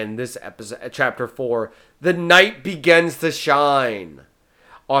Nightshines, and this episode, chapter 4, the night begins to shine.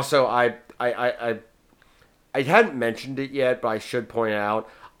 Also, I hadn't mentioned it yet, but I should point out,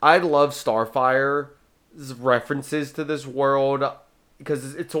 I love Starfire's references to this world,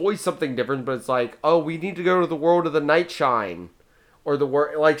 because it's always something different, but it's like, oh, we need to go to the world of the Nightshine. Or the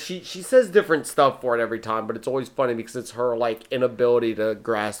word, like, she says different stuff for it every time, but it's always funny because it's her, like, inability to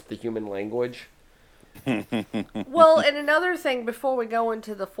grasp the human language. Well, and another thing before we go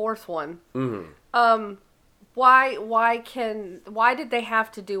into the fourth one, why did they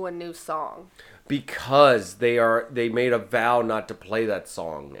have to do a new song? Because they made a vow not to play that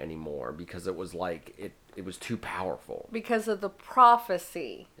song anymore because it was like it was too powerful. Because of the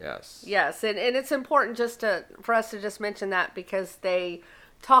prophecy. Yes. Yes, and it's important for us to just mention that because they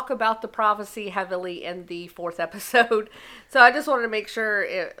talk about the prophecy heavily in the 4th episode. So I just wanted to make sure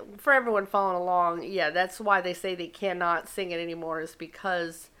for everyone following along, yeah, that's why they say they cannot sing it anymore is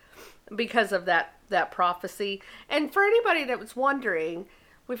because of that prophecy. And for anybody that was wondering,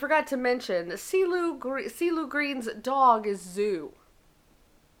 we forgot to mention CeeLo Green's dog is Zoo.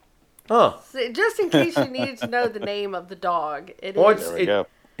 Huh. So just in case you needed to know the name of the dog, There we go.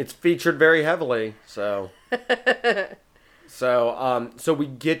 It's featured very heavily, so so we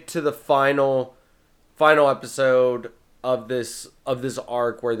get to the final episode of this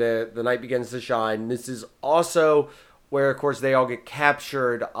arc where the night begins to shine. This is also where, of course, they all get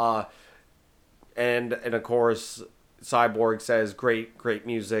captured, and of course, Cyborg says, "Great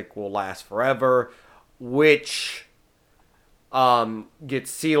music will last forever," which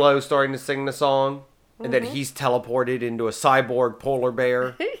gets CeeLo starting to sing the song, and then he's teleported into a cyborg polar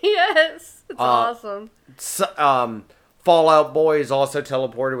bear. Yes, it's awesome. Fallout Boy is also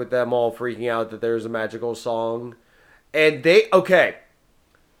teleported with them all freaking out that there's a magical song. And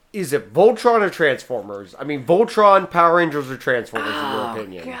is it Voltron or Transformers? I mean, Voltron, Power Rangers, or Transformers in your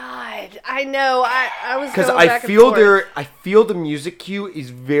opinion? God, I know. I was Because going I back and feel forth. I feel the music cue is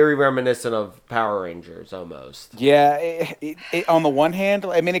very reminiscent of Power Rangers almost. Yeah, on the one hand,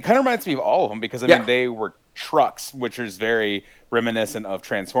 I mean, it kind of reminds me of all of them because, I mean, they were trucks, which is very reminiscent of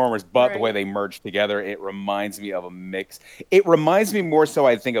Transformers, but the way they merged together, it reminds me of a mix. It reminds me more so,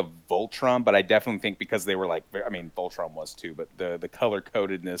 I think, of Voltron, but I definitely think because they were like, I mean, Voltron was too, but the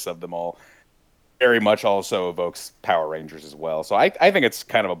color-codedness of them all very much also evokes Power Rangers as well. So I think it's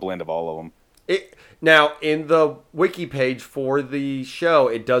kind of a blend of all of them. Now, in the wiki page for the show,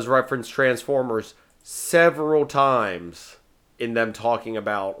 it does reference Transformers several times in them talking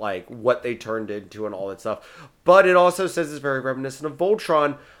about like what they turned into and all that stuff. But it also says it's very reminiscent of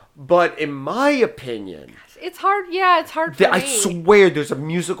Voltron. But in my opinion, It's hard. Yeah, it's hard for me. I swear there's a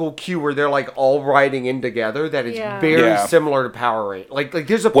musical cue where they're like all riding in together that is very similar to Power Rangers. Like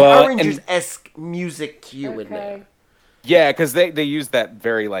there's a Power Rangers-esque music cue in there. Yeah, because they use that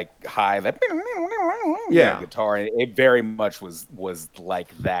very like high guitar, and it very much was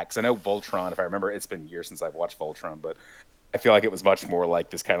like that. Because I know Voltron, if I remember, it's been years since I've watched Voltron, but I feel like it was much more like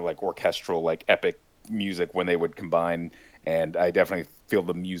this kind of like orchestral, like epic music when they would combine. And I definitely feel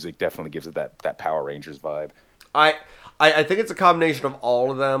the music definitely gives it that Power Rangers vibe. I think it's a combination of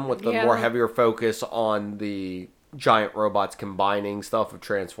all of them with the more heavier focus on the giant robots combining stuff of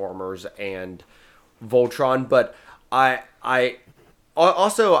Transformers and Voltron. But I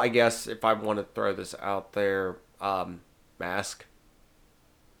also, I guess, if I want to throw this out there, Mask.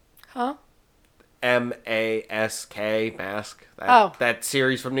 Huh? Mask, Mask. That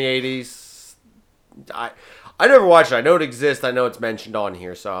series from the 80s. I never watched it. I know it exists. I know it's mentioned on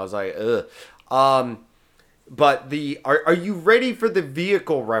here, so I was like, ugh. But are you ready for the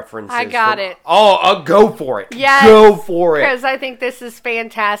vehicle references? I got it. Oh, I'll go for it. Yes, go for it. Because I think this is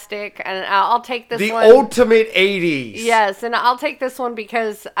fantastic, and I'll take this one. The ultimate 80s. Yes, and I'll take this one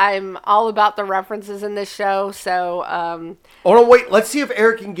because I'm all about the references in this show. So, Oh no, wait. Let's see if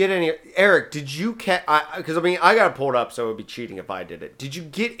Eric can get any. Eric, did you catch? Because I mean, I got to pull it up, so it would be cheating if I did it. Did you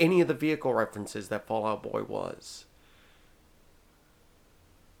get any of the vehicle references that Fallout Boy was?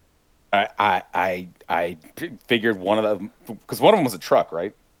 I figured one of them, because one of them was a truck,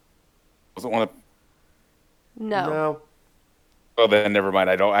 right? Was it one of? no. Oh, then never mind.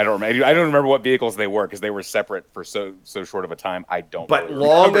 I don't remember what vehicles they were because they were separate for so short of a time. I don't. But really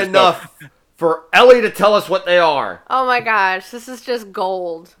long enough for Ellie to tell us what they are. Oh my gosh, this is just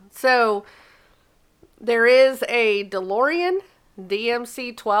gold. So, there is a DeLorean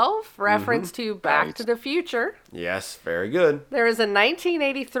DMC-12, reference to Back to the Future. Yes, very good. There is a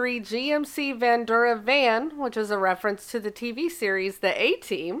 1983 GMC Vandura van, which is a reference to the TV series The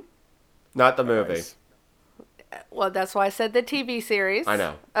A-Team. Not the movie. Nice. Well, that's why I said the TV series. I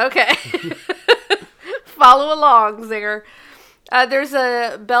know. Okay. Follow along, Zinger. There's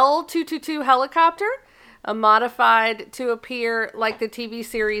a Bell 222 helicopter, modified to appear like the TV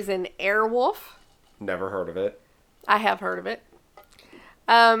series in Airwolf. Never heard of it. I have heard of it.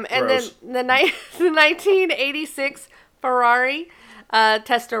 And Gross. then the 1986 Ferrari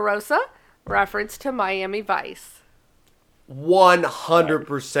Testarossa, reference to Miami Vice.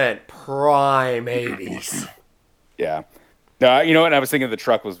 100% prime 80s. Yeah. No, you know what? I was thinking the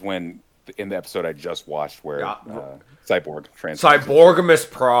truck was when in the episode I just watched where Cyborg transforms.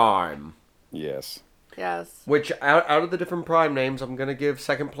 Cyborgimus Prime. Yes. Yes. Which, out of the different Prime names, I'm going to give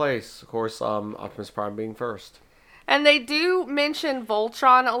second place. Of course, Optimus Prime being first. And they do mention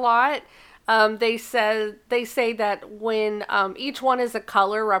Voltron a lot. They say that when each one is a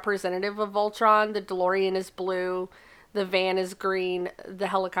color representative of Voltron, the DeLorean is blue, the van is green, the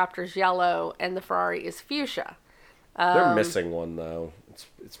helicopter's yellow, and the Ferrari is fuchsia. They're missing one, though.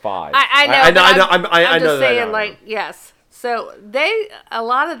 It's 5. I know. I'm know just that saying, now. like, yes. So a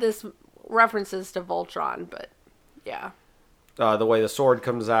lot of this references to Voltron, but yeah. The way the sword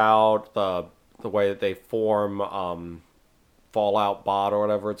comes out, the way that they form Fallout Bot or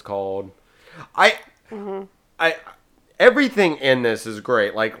whatever it's called. Everything in this is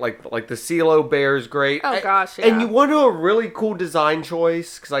great. Like the CeeLo bear is great. Oh gosh, yeah. And you want to know a really cool design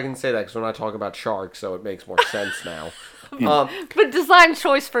choice? Because I can say that because we're not talking about sharks, so it makes more sense now. But design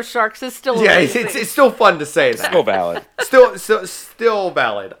choice for sharks is still Yeah, amazing. it's still fun to say that. Still valid. Still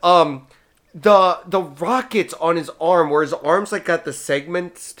valid. the rockets on his arm, where his arm's like got the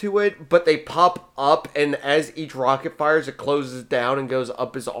segments to it, but they pop up, and as each rocket fires, it closes down and goes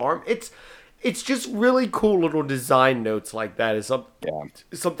up his arm. It's just really cool little design notes like that. Is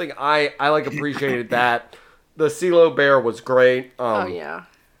something I like appreciated that. The CeeLo Bear was great. Oh yeah.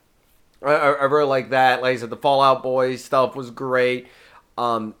 I really like that. Like I said, the Fallout Boy stuff was great.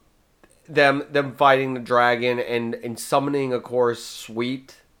 Them fighting the dragon and summoning, of course,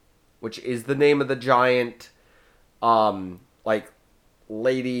 Sweet, which is the name of the giant, like,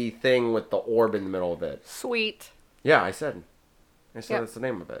 lady thing with the orb in the middle of it. Sweet. Yeah, I said Yep. that's the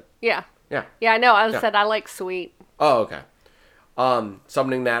name of it. Yeah. Yeah. Yeah, I know. I said I like Sweet. Oh, okay.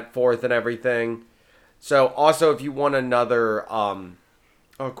 Summoning that forth and everything. So, also, if you want another, oh,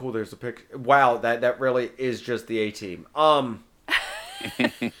 cool, there's a pic. Wow, that really is just the A-Team.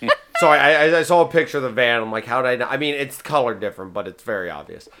 Sorry, I saw a picture of the van. I'm like, how did I know? I mean, it's colored different, but it's very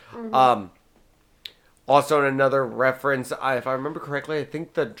obvious. Mm-hmm. Also, in another reference, if I remember correctly, I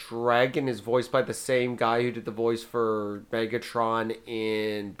think the dragon is voiced by the same guy who did the voice for Megatron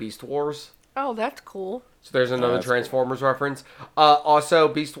in Beast Wars. Oh, that's cool. So there's another Transformers reference. Also,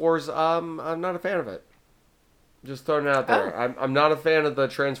 Beast Wars, I'm not a fan of it. Just throwing it out there. Oh. I'm not a fan of the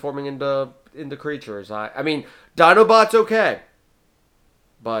transforming into creatures. I mean, Dinobot's okay.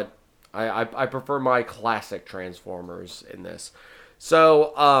 But I prefer my classic Transformers in this.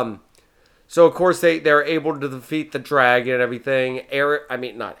 So of course they're able to defeat the dragon and everything.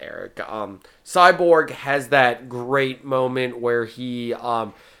 Cyborg has that great moment where he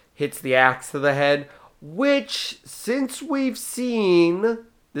hits the axe to the head, which, since we've seen,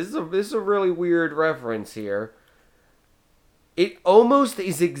 this is a really weird reference here. It almost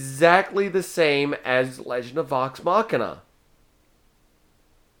is exactly the same as Legend of Vox Machina,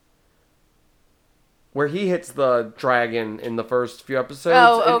 where he hits the dragon in the first few episodes.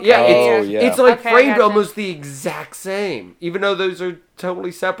 Oh, okay. It's like Okay, framed gotcha. almost the exact same, even though those are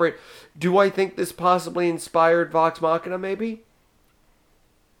totally separate. Do I think this possibly inspired Vox Machina, maybe?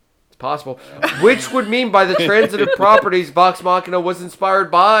 It's possible. Which would mean, by the transitive properties, Vox Machina was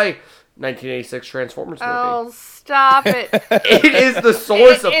inspired by 1986 Transformers movie. Oh, stop it. It is the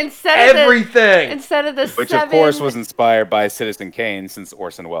source of everything. Instead of the Which, seven... of course, was inspired by Citizen Kane, since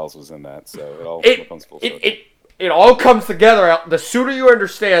Orson Welles was in that. So it all comes full circle. It all comes together. The sooner you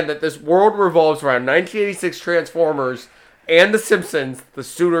understand that this world revolves around 1986 Transformers and The Simpsons, the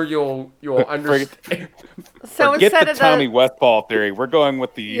sooner you'll understand. So Forget instead the of Tommy Westphal theory. We're going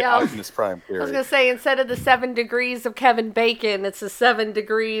with the Optimus Prime theory. I was going to say, instead of the 7 degrees of Kevin Bacon, it's the 7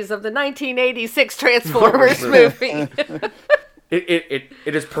 degrees of the 1986 Transformers movie. It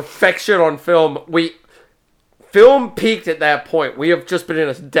is perfection on film. Film peaked at that point. We have just been in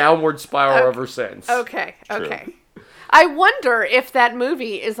a downward spiral ever since. Okay. I wonder if that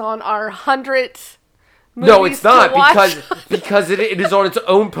movie is on our 100th No, it's not, watch. because it is on its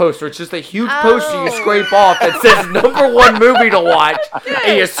own poster. It's just a huge poster you scrape off that says #1 movie to watch,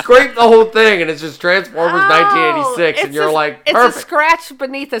 and you scrape the whole thing, and it's just Transformers 1986, and you're like, perfect. It's a scratch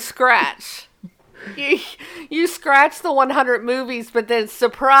beneath a scratch. You scratch the 100 movies, but then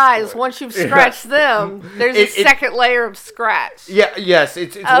surprise, once you've scratched them, there's a second layer of scratch. Yeah, yes,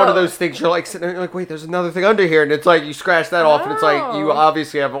 it's one of those things you're like sitting there, you're like, wait, there's another thing under here, and it's like you scratch that off, and it's like you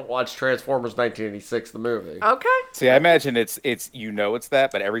obviously haven't watched Transformers 1986, the movie. Okay. See, I imagine it's it's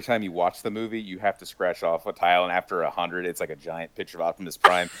that, but every time you watch the movie, you have to scratch off a tile, and after 100, it's like a giant picture of Optimus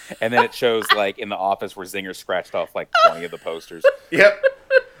Prime, and then it shows like in The Office where Zinger scratched off like 20 of the posters. Yep.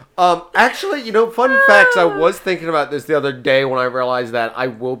 Actually, fun facts, I was thinking about this the other day when I realized that I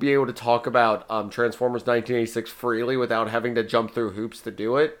will be able to talk about Transformers 1986 freely without having to jump through hoops to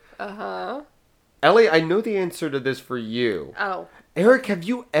do it. Uh-huh. Ellie, I know the answer to this for you. Oh. Eric, have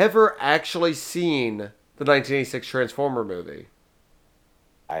you ever actually seen the 1986 Transformer movie?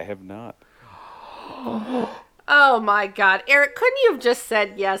 I have not. Oh my God. Eric, couldn't you have just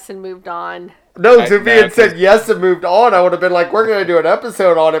said yes and moved on? No, if he had said yes and moved on, I would have been like, we're going to do an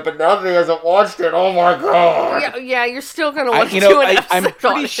episode on it, but now that he hasn't watched it, oh my God. Yeah, you're still going to want to do an episode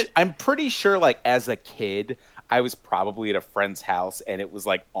on it. I'm pretty sure, like, as a kid, I was probably at a friend's house, and it was,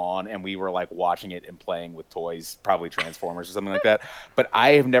 like, on, and we were, like, watching it and playing with toys, probably Transformers or something like that. But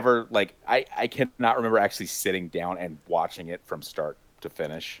I have never, like, I cannot remember actually sitting down and watching it from start to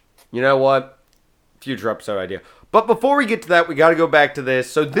finish. You know what? Future episode idea. But before we get to that, we got to go back to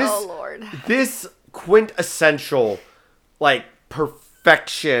this. So Oh, Lord. this quintessential, like,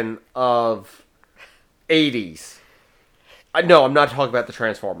 perfection of 80s. No, I'm not talking about the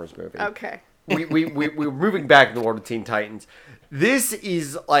Transformers movie. Okay. We're moving back in the world of Teen Titans. This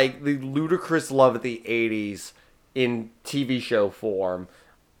is like the ludicrous love of the 80s in TV show form.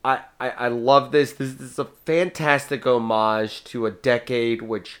 I love this. This is a fantastic homage to a decade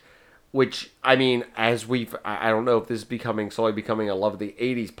which I mean, as I don't know if this is slowly becoming a Love of the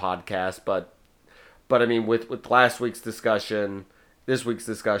 80s podcast, but I mean, with last week's discussion, this week's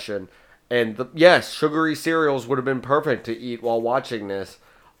discussion, and yes, sugary cereals would have been perfect to eat while watching this.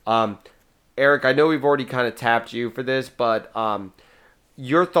 Eric, I know we've already kind of tapped you for this, but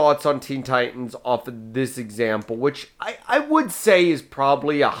your thoughts on Teen Titans off of this example, which I would say is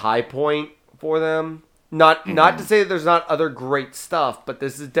probably a high point for them. Not to say that there's not other great stuff, but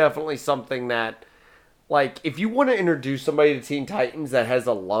this is definitely something that, like, if you want to introduce somebody to Teen Titans that has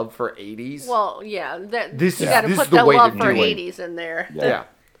a love for 80s... Well, yeah, you got to put the the way love to for do it. 80s in there. Yeah.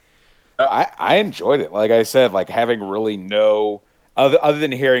 I enjoyed it. Like I said, like having really other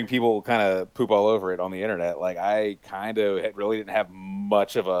than hearing people kind of poop all over it on the internet, like I kind of really didn't have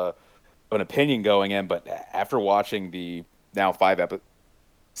much of an opinion going in. But after watching the now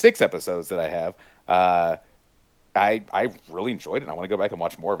 6 episodes that I have, I really enjoyed it. I want to go back and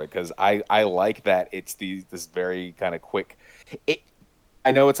watch more of it because I like that it's this very kind of quick.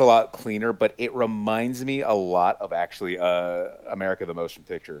 I know it's a lot cleaner, but it reminds me a lot of actually America the Motion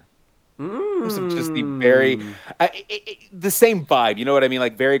Picture. Just the the same vibe, you know what I mean?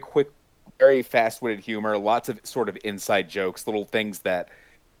 Like very quick, very fast-witted humor, lots of sort of inside jokes, little things that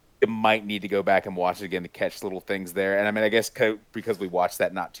you might need to go back and watch it again to catch little things there. And I mean, I guess because we watched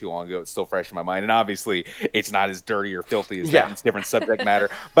that not too long ago, it's still fresh in my mind. And obviously, it's not as dirty or filthy as that. It's different subject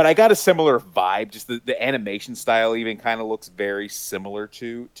matter. But I got a similar vibe. Just the animation style even kind of looks very similar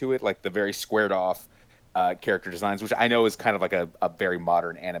to it, like the very squared off character designs, which I know is kind of like a very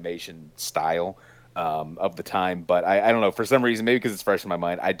modern animation style of the time. But I don't know, for some reason, maybe because it's fresh in my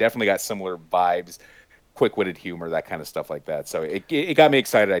mind, I definitely got similar vibes, quick-witted humor, that kind of stuff like that. So it got me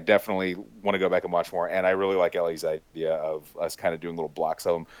excited. I definitely want to go back and watch more. And I really like Ellie's idea of us kind of doing little blocks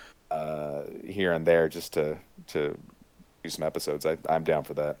of them here and there just to do some episodes. I'm down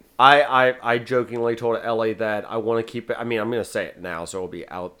for that. I jokingly told Ellie that I want to keep it. I mean, I'm going to say it now, so it'll be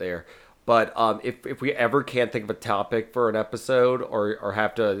out there. But if we ever can't think of a topic for an episode or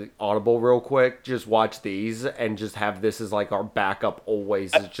have to audible real quick, just watch these and just have this as like our backup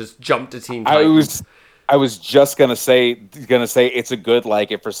always. Just jump to Teen Titans. I was just gonna say it's a good,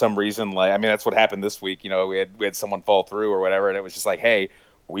 like, if for some reason, like, I mean, that's what happened this week. You know, we had someone fall through or whatever, and it was just like, hey,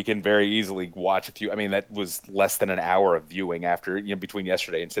 we can very easily watch a few. I mean, that was less than an hour of viewing after, you know, between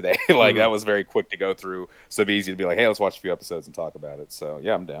yesterday and today. Like that was very quick to go through. So it'd be easy to be like, hey, let's watch a few episodes and talk about it. So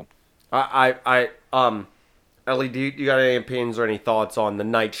yeah, I'm down. Ellie, do you got any opinions or any thoughts on The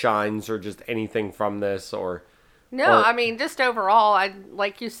Night Shines or just anything from this or? No, I mean, just overall,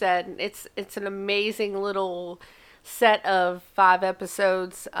 like you said, it's an amazing little set of 5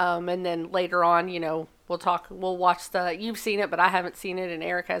 episodes, and then later on, you know, we'll watch you've seen it, but I haven't seen it, and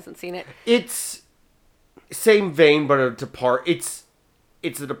Eric hasn't seen it. It's same vein, but it's a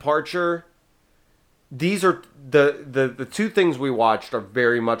departure. These are the two things we watched are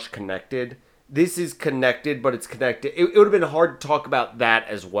very much connected. This is connected, but it's connected. It would have been hard to talk about that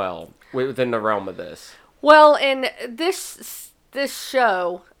as well within the realm of this. Well, and this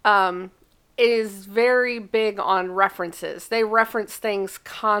show is very big on references. They reference things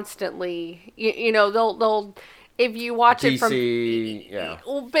constantly. You know, they'll if you watch DC, it from yeah.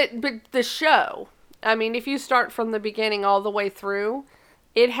 Well, but the show. I mean, if you start from the beginning all the way through,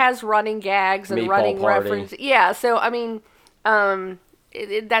 it has running gags and Meatball running Party. references. Yeah, so I mean,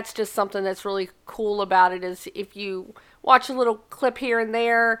 that's just something that's really cool about it. Is if you watch a little clip here and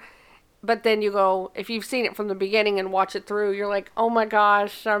there. But then you go, if you've seen it from the beginning and watch it through, you're like, oh my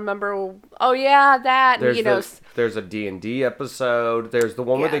gosh, I remember, oh yeah, that. There's a D&D episode. There's the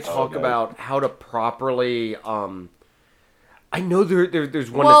one where they talk about how to properly, I know there's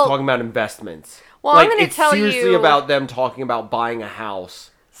one that's talking about investments. Well, like, I'm going to tell you. It's seriously about them talking about buying a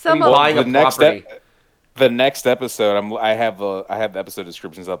house. Buying a property. The next episode, I have the episode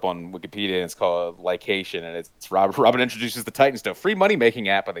descriptions up on Wikipedia, and it's called Lycation, and it's Robin introduces the Titans to a free money making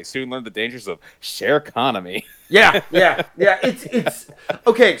app, and they soon learn the dangers of share economy. Yeah. It's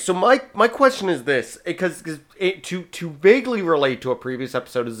okay. So my question is this, because to vaguely relate to a previous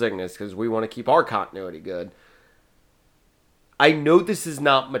episode of Zygnus, because we want to keep our continuity good. I know this is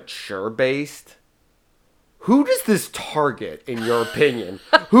not mature based. Who does this target, in your opinion?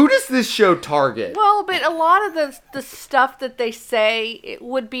 Who does this show target? Well, but a lot of the stuff that they say, it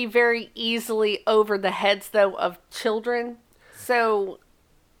would be very easily over the heads, though, of children. So,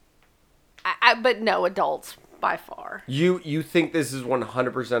 but no, adults, by far. You think this is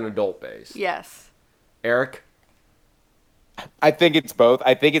 100% adult-based? Yes. Eric? I think it's both.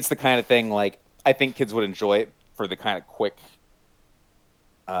 I think it's the kind of thing, like, I think kids would enjoy it for the kind of quick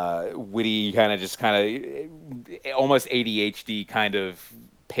witty, almost ADHD kind of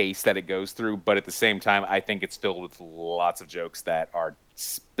pace that it goes through. But at the same time, I think it's filled with lots of jokes that are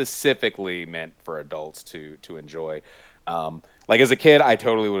specifically meant for adults to enjoy. Like as a kid, I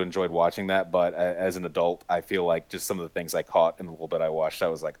totally would have enjoyed watching that, but as an adult, I feel like just some of the things I caught in the little bit I watched, I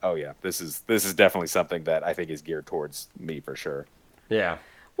was like, oh yeah, this is definitely something that I think is geared towards me for sure. Yeah.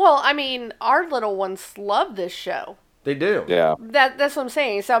 Well, I mean, our little ones love this show. They do. Yeah. That's what I'm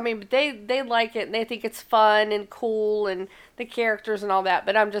saying. So I mean, they like it and they think it's fun and cool and the characters and all that.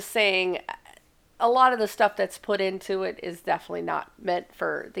 But I'm just saying, a lot of the stuff that's put into it is definitely not meant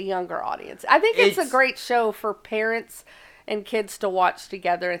for the younger audience. I think it's a great show for parents and kids to watch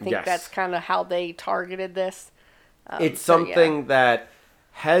together. I think that's kind of how they targeted this. It's something that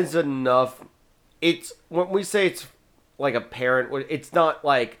has enough. It's when we say it's like a parent, it's not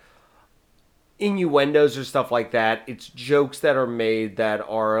like innuendos or stuff like that. It's jokes that are made that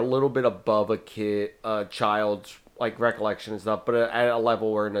are a little bit above a child's like recollection and stuff, but at a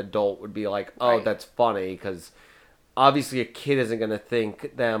level where an adult would be like, oh, Right. That's funny, because obviously a kid isn't going to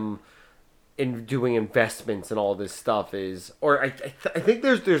think them in doing investments and all this stuff is, or I think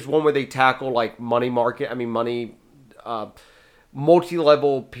there's one where they tackle like money,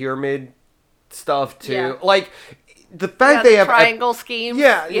 multi-level pyramid stuff too. Yeah. Like the fact they have triangle schemes.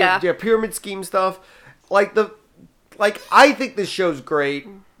 yeah, pyramid scheme stuff. Like I think this show's great.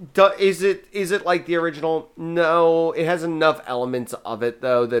 Is it like the original? No, it has enough elements of it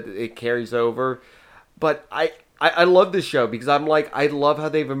though that it carries over. But I love this show because I'm like, I love how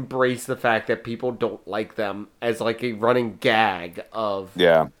they've embraced the fact that people don't like them as like a running gag of.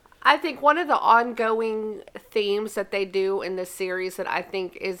 Yeah. I think one of the ongoing themes that they do in this series that I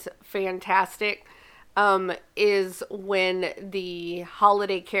think is fantastic is when the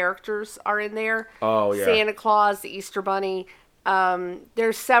holiday characters are in there. Oh, yeah. Santa Claus, the Easter Bunny.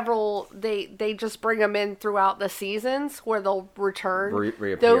 There's several, they just bring them in throughout the seasons where they'll return.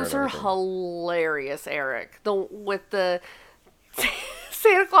 Reappear Those and are everything. hilarious, Eric. With the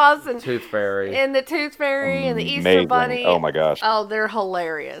Santa Claus and Tooth Fairy. and the Tooth Fairy and the Easter Amazing. Bunny. Oh my gosh. Oh, they're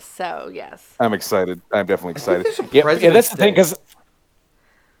hilarious. So, yes. I'm excited. I'm definitely excited. there's a Yeah, President's that's the thing, Day. because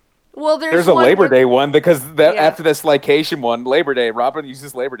Well, there's a one Labor where- Day one, because Yeah. after this Lycation one, Labor Day, Robin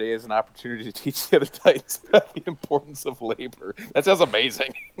uses Labor Day as an opportunity to teach the other Titans about the importance of labor. That sounds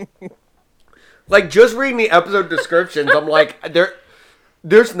amazing. Like just reading the episode descriptions, I'm like,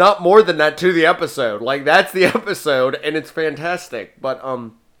 there's not more than that to the episode. Like that's the episode, and it's fantastic. But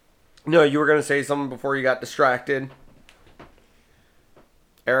no, you were gonna say something before you got distracted,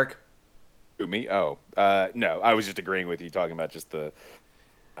 Eric. Who, me? Oh, no, I was just agreeing with you, talking about just the.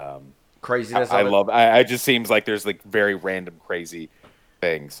 Craziness. I of it. love. I just seems like there's like very random crazy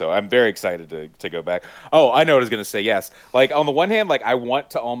things. So I'm very excited to go back. Oh, I know what I was gonna say. Yes, like on the one hand, like I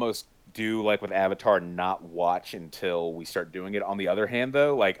want to almost do like with Avatar, not watch until we start doing it. On the other hand,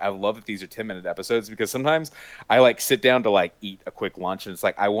 though, like I love that these are 10-minute episodes, because sometimes I like sit down to like eat a quick lunch and it's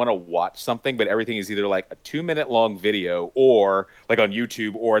like I want to watch something, but everything is either like a 2-minute long video or like on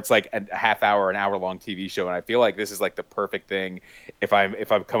YouTube, or it's like a half hour, an hour long TV show. And I feel like this is like the perfect thing if I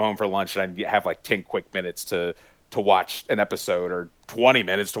come home for lunch and I have like 10 quick minutes to watch an episode, or 20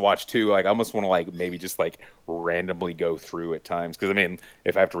 minutes to watch two. Like I almost want to like maybe just like randomly go through at times, because I mean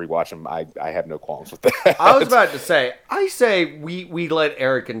if I have to rewatch them, I have no qualms with that. I was about to say, I say we let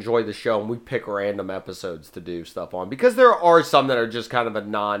Eric enjoy the show and we pick random episodes to do stuff on, because there are some that are just kind of a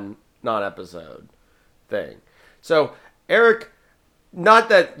non episode thing. So Eric, not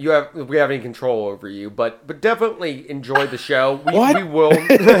that we have any control over you, but definitely enjoy the show. We will.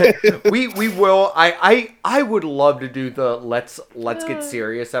 we will. I would love to do the let's get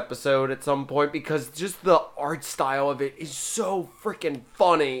serious episode at some point, because just the art style of it is so freaking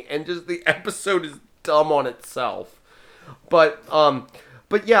funny, and just the episode is dumb on itself. But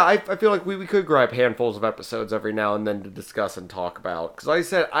yeah, I feel like we could grab handfuls of episodes every now and then to discuss and talk about, because like I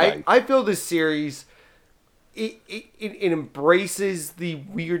said, I feel this series. It embraces the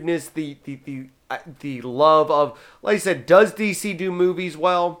weirdness, the love of, like I said, does DC do movies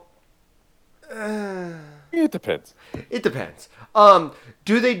well? It depends. It depends.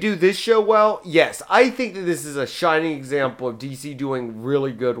 Do they do this show well? Yes. I think that this is a shining example of DC doing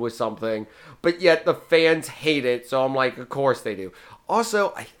really good with something, but yet the fans hate it, so I'm like, of course they do.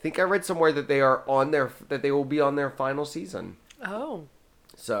 Also, I think I read somewhere that they will be on their final season. Oh.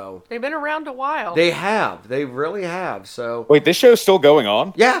 So They've been around a while. they have. They really have. So Wait, this show's still going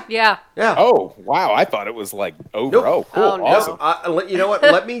on? yeah. Yeah. Yeah. Oh, wow. I thought it was like over. Nope. Oh, cool. Oh, no. Awesome. You know what?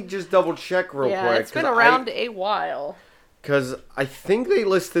 Let me just double check real Yeah, quick. it's been around a while. Because I think they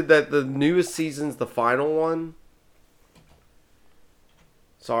listed that the newest season's the final one.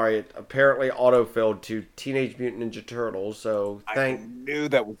 Sorry, it apparently autofilled to Teenage Mutant Ninja Turtles. So I knew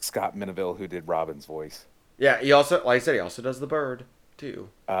that was Scott Mineville who did Robin's voice. Yeah, he also, like I said, he also does the bird too.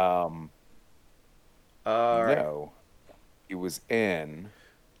 No, he was in.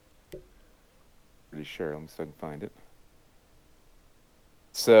 Pretty sure. Let me see if I can find it.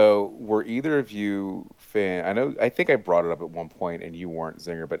 So, were either of you fan? I think I brought it up at one point, and you weren't,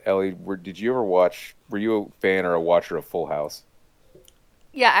 Zinger. But Ellie, did you ever watch? Were you a fan or a watcher of Full House?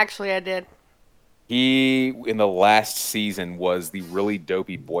 Yeah, actually, I did. He, in the last season, was the really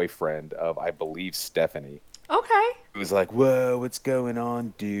dopey boyfriend of, I believe, Stephanie. Okay. It was like, whoa, what's going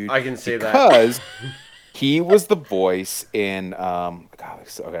on, dude? I can see that. Because he was the voice in, God,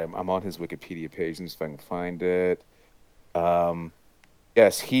 okay, I'm on his Wikipedia page, and see if I can find it.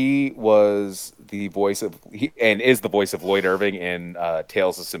 Yes, he was the voice of, and is the voice of Lloyd Irving in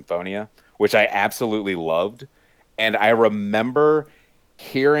Tales of Symphonia, which I absolutely loved. And I remember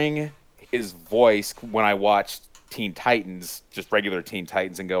hearing his voice when I watched Teen Titans, just regular Teen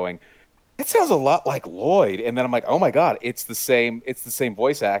Titans, and going, that sounds a lot like Lloyd. And then I'm like, oh my God, it's the same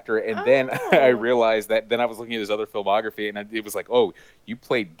voice actor. And then I realized that, then I was looking at his other filmography, and it was like, oh, you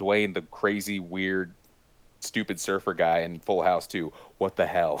played Dwayne, the crazy, weird, stupid surfer guy in Full House too. What the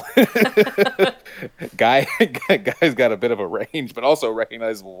hell? Guy's got a bit of a range, but also a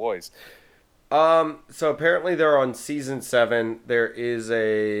recognizable voice. So apparently they're on season 7. There is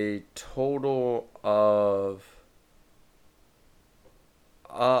a total of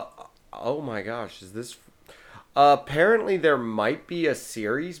oh my gosh, is this apparently there might be a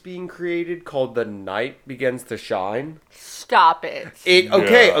series being created called The Night Begins to Shine. Stop it.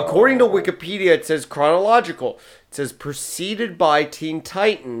 Okay, according to Wikipedia, it says chronological. It says preceded by Teen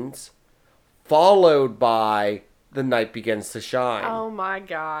Titans, followed by The Night Begins to Shine. Oh my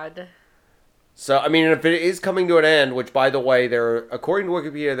God. So, I mean, if it is coming to an end, which, by the way, according to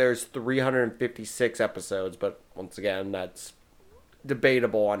Wikipedia, there's 356 episodes, but once again, that's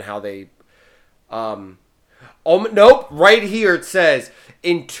debatable on how they... nope, right here it says,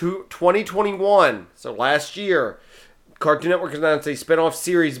 in 2021, so last year, Cartoon Network announced a spin-off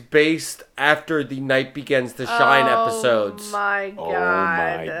series based after the Night Begins to Shine episodes. Oh my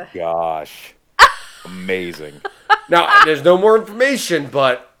God. Oh my gosh. Amazing. Now, there's no more information,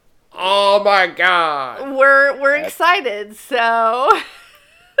 but... Oh my God. We're excited, so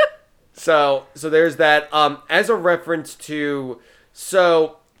So there's that. As a reference to,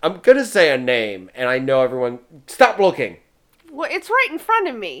 so I'm gonna say a name, and I know everyone. Stop looking. well, it's right in front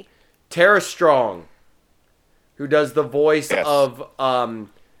of me. Tara Strong, who does the voice Yes.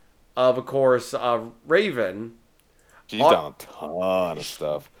 of course, Raven. She's done a ton of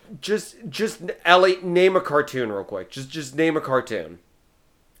stuff. Just Ellie, name a cartoon real quick. Just name a cartoon.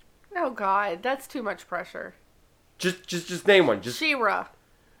 Oh God, that's too much pressure. Just name one. Just She-Ra.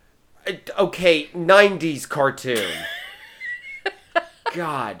 okay, 90s cartoon.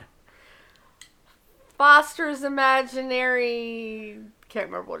 God. Foster's Imaginary. Can't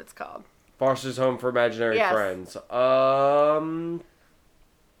remember what it's called. Foster's Home for Imaginary Yes. Friends.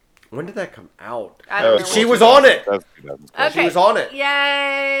 When did that come out? I don't know. She was on it. That's 2012. Okay. She was on it.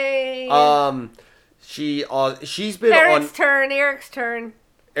 Yay! She's been Eric's on turn. Eric's turn.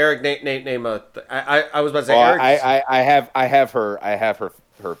 Eric. Name a. I was about to say Well, Eric. I have her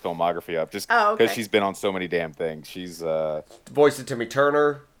filmography up just because Oh, okay. she's been on so many damn things. She's Voice of Timmy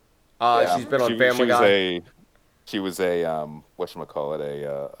Turner. yeah. She's been on She Family was Guy. she was a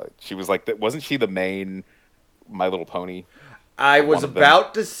whatchamacallit, she was like wasn't she the main My Little Pony? I was one of them.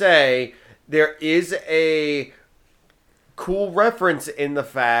 about to say there is a cool reference in the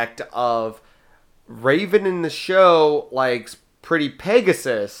fact of Raven in the show likes Pretty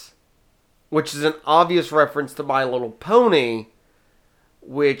Pegasus, which is an obvious reference to My Little Pony,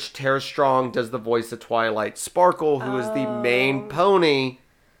 which Tara Strong does the voice of Twilight Sparkle, who is the main pony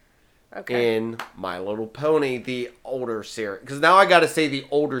Okay. in My Little Pony, the older series. Because now I got to say the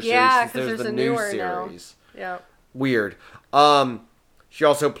older Yeah, series since 'cause there's there's the a new newer now. series. Yeah. Weird. She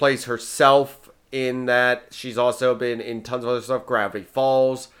also plays herself in that. She's also been in tons of other stuff. Gravity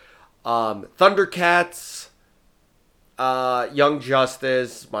Falls, Thundercats, Young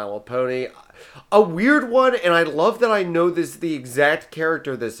Justice, My Little Pony. A weird one, and I love that I know the exact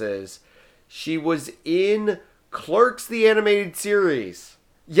character this is. She was in Clerks, the animated series.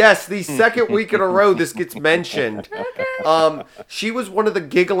 Yes, the second week in a row this gets mentioned. She was one of the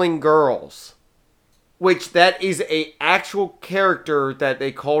Giggling Girls. Which that is a actual character that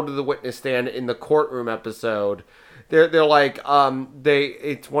they called to the witness stand in the courtroom episode. They're like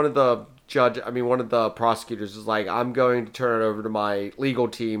it's one of the one of the prosecutors is like, I'm going to turn it over to my legal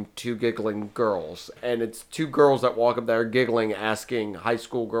team, two giggling girls. And it's two girls that walk up there giggling, asking high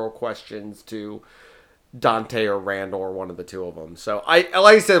school girl questions to Dante or Randall or one of the two of them. So like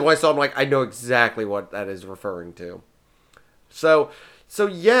I said, when I saw him, like, I know exactly what that is referring to. So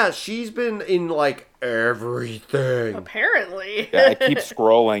yeah, she's been in like everything. Apparently. Yeah, I keep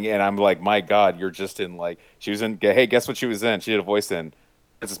scrolling and I'm like, my God, you're just in like, she was in, hey, guess what she was in? She did a voice in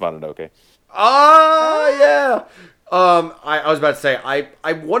Princess Mononoke. Oh, yeah. I was about to say,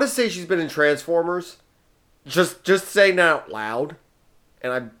 I want to say she's been in Transformers. Just saying that out loud.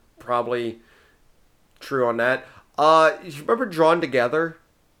 And I'm probably true on that. You remember Drawn Together?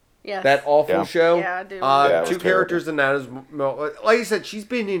 Yes. That awful show? Yeah, I do. Yeah, it two was characters in that. Like I said, she's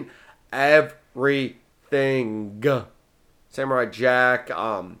been in everything. Samurai Jack.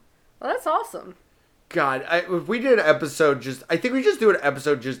 Well, that's awesome. God, if we did an episode I think we just do an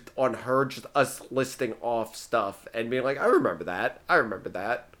episode just on her, just us listing off stuff and being like, I remember that.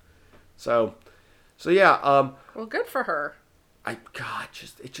 So yeah. Well, good for her.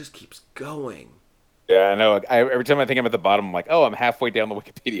 It just keeps going. Yeah, I know. Every time I think I'm at the bottom, I'm like, oh, I'm halfway down the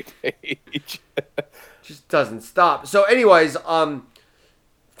Wikipedia page. Just doesn't stop. So anyways,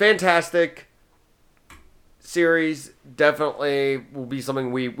 fantastic series. Definitely will be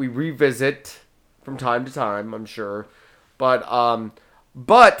something we revisit from time to time, I'm sure. But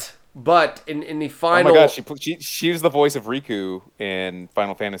in the final, oh my gosh, she was the voice of Riku in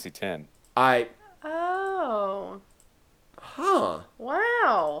Final Fantasy X. Oh. Huh.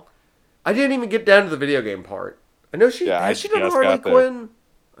 Wow. I didn't even get down to the video game part. I know has she done just Harley got there. Quinn?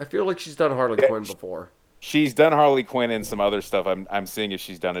 I feel like she's done Harley Quinn before. She's done Harley Quinn and some other stuff. I'm seeing if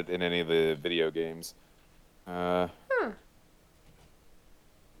she's done it in any of the video games.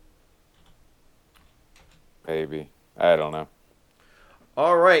 Maybe. I don't know.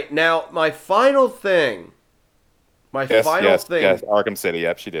 All right, now my final thing. Yes, Arkham City.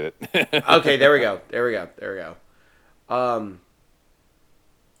 Yep, she did it. Okay, there we go.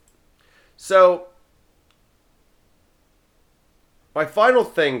 So my final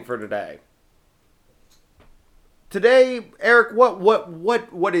thing for today. Today, Eric,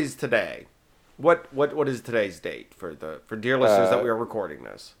 what is today? What is today's date for dear listeners that we are recording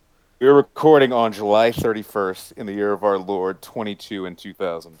this? We're recording on July 31st in the year of our Lord 22 and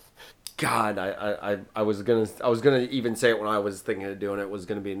 2000. God, I was gonna even say it when I was thinking of doing it was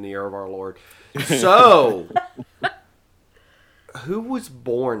gonna be in the year of our Lord. So, who was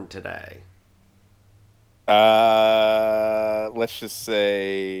born today? Let's just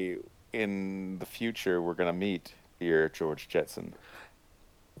say in the future we're gonna meet here George Jetson.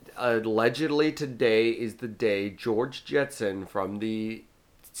 Allegedly, today is the day George Jetson from the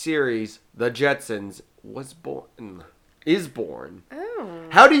series The Jetsons is born. Oh.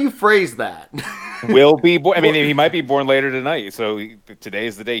 How do you phrase that? Will be born. I mean, he might be born later tonight. So today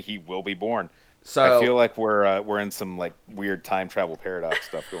is the day he will be born. So I feel like we're in some like weird time travel paradox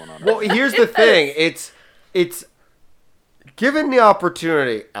stuff going on. Well, here's the thing. It's given the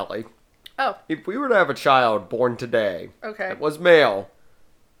opportunity, Ellie. Oh. If we were to have a child born today, Okay. that was male,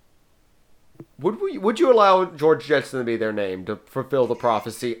 would you allow George Jetson to be their name to fulfill the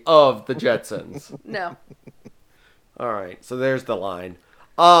prophecy of the Jetsons? No. All right, so there's the line.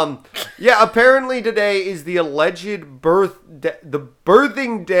 Yeah, apparently today is the alleged the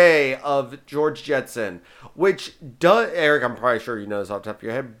birthing day of George Jetson, which Eric, I'm probably sure you know this off the top of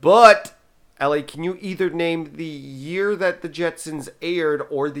your head, but Ellie, can you either name the year that the Jetsons aired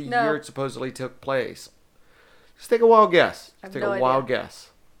or the year it supposedly took place? Just take a wild guess. I have Take no a idea. wild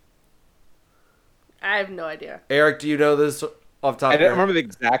guess. I have no idea. Eric, do you know this off the top I of your don't head? remember the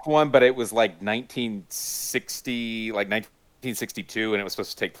exact one, but it was like 1960, like 1962, and it was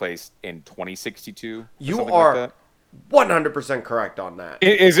supposed to take place in 2062. You are 100% correct on that.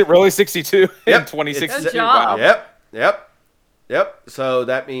 Is it really 62 Yep. in 2062? Good job. Wow. Yep. So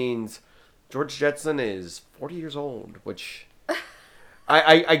that means George Jetson is 40 years old, which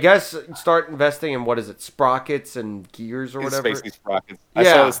I guess start investing in, what is it, sprockets and gears or It's whatever? basically sprockets. I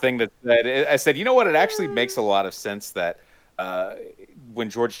Yeah. saw this thing that said, I said, you know what? It actually makes a lot of sense that when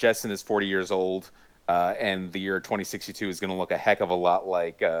George Jetson is 40 years old and the year 2062 is going to look a heck of a lot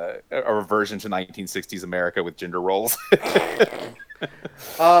like a reversion to 1960s America with gender roles.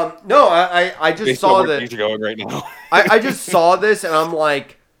 No, I just Based saw on where that. things are going right now. I just saw this and I'm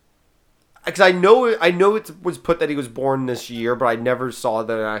like, because I know it was put that he was born this year, but I never saw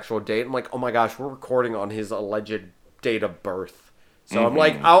the actual date. I'm like, oh my gosh, we're recording on his alleged date of birth. So I'm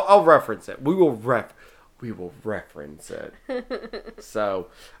like, I'll reference it. We will reference it. So,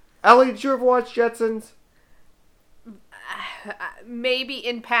 Ellie, did you ever watch Jetsons? Maybe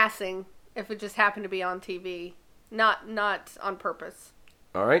in passing. if it just happened to be on TV, not on purpose.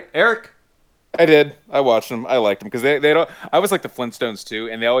 All right, Eric. I did. I watched them. I liked them because they don't. I always like the Flintstones too,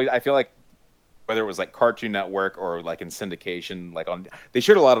 and they always. I feel like whether it was like Cartoon Network or like in syndication, like they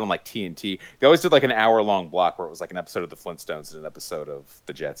showed a lot on like TNT. They always did like an hour-long block where it was like an episode of the Flintstones and an episode of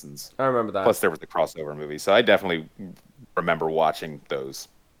the Jetsons. I remember that. Plus, there was the crossover movie, so I definitely remember watching those.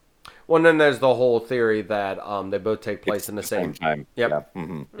 Well, and then there's the whole theory that they both take place in the same time. Yep. Yeah.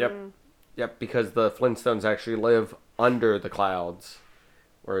 Mm-hmm. Yep. Yep. Because the Flintstones actually live under the clouds,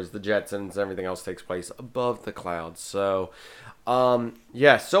 whereas the Jetsons and everything else takes place above the clouds. So,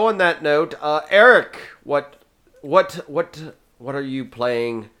 yeah. So on that note, Eric, what are you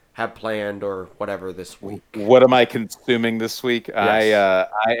playing? Have planned or whatever this week? What am I consuming this week? Yes.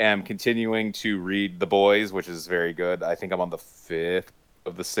 I am continuing to read The Boys, which is very good. I think I'm on the 5th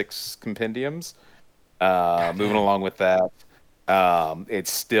of the 6 compendiums. Moving along with that.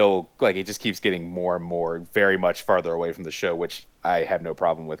 It's still like it just keeps getting more and more very much farther away from the show, which I have no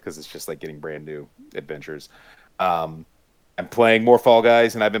problem with because it's just like getting brand new adventures. I'm playing more Fall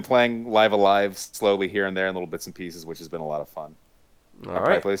Guys, and I've been playing Live Alive slowly here and there in little bits and pieces, which has been a lot of fun. All I'll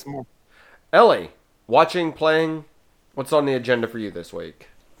right. play some more. Ellie, watching, playing. What's on the agenda for you this week?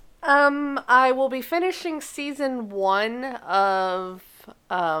 I will be finishing season 1 of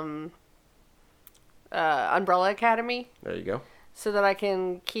Umbrella Academy, There you go. so that I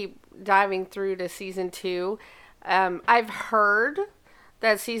can keep diving through to season 2. I've heard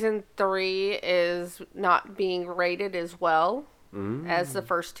that season 3 is not being rated as well as the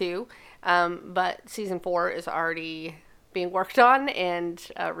first 2, but season 4 is already being worked on and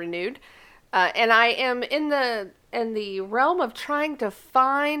renewed. And I am in the realm of trying to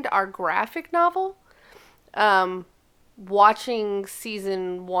find our graphic novel. Watching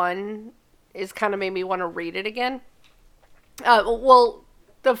season 1 is kind of made me want to read it again. Well,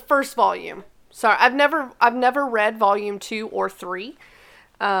 the first volume. Sorry, I've never read volume 2 or 3.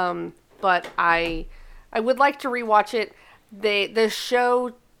 But I would like to rewatch it. The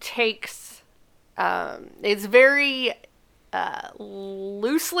show takes it's very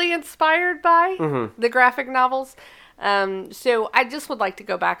loosely inspired by the graphic novels. So I just would like to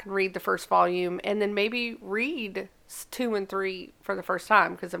go back and read the first volume and then maybe read 2 and 3 for the first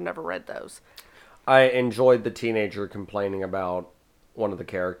time because I've never read those. I enjoyed the teenager complaining about one of the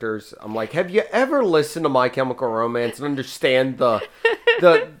characters. I'm like, have you ever listened to My Chemical Romance and understand the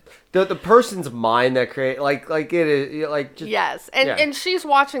person's mind that create like it is like just, Yes, and she's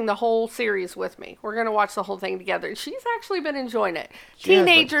watching the whole series with me. We're gonna watch the whole thing together. She's actually been enjoying it.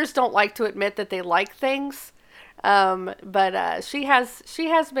 Teenagers don't like to admit that they like things, but she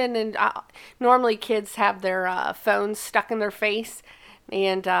has been. And normally, kids have their phones stuck in their face,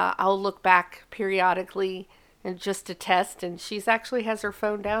 and I'll look back periodically and just to test. And she's actually has her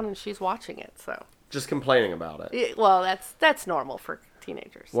phone down and she's watching it. So just complaining about it. Well, that's normal for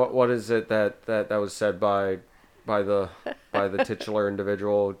teenagers. What is it that was said by the titular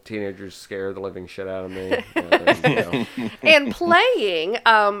individual? Teenagers scare the living shit out of me. And playing,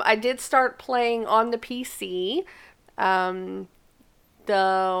 I did start playing on the PC.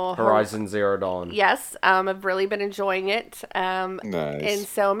 The Horizon Zero Dawn. Yes, I've really been enjoying it. Nice. And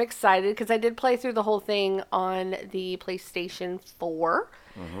so I'm excited because I did play through the whole thing on the PlayStation 4.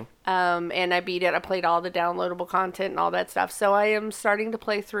 And I beat it. I played all the downloadable content and all that stuff. So I am starting to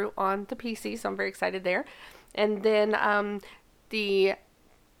play through on the PC. So I'm very excited there. And then you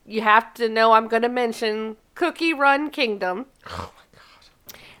have to know I'm going to mention Cookie Run Kingdom. Oh my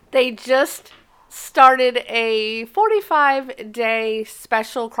god. They just started a 45-day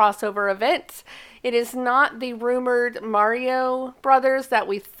special crossover event. It is not the rumored Mario Brothers that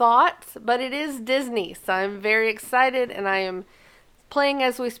we thought, but it is Disney. So I'm very excited, and I am playing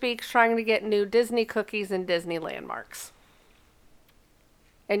as we speak, trying to get new Disney cookies and Disney landmarks.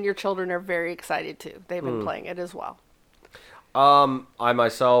 And your children are very excited too. They've been playing it as well. I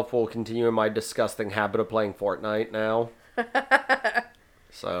myself will continue in my disgusting habit of playing Fortnite now.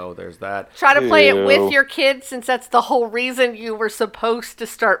 So there's that. Try to play it with your kids since that's the whole reason you were supposed to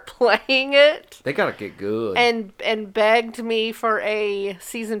start playing it. They gotta get good. And begged me for a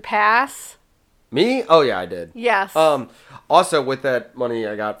season pass. Me? Oh yeah, I did. Yes. Also, with that money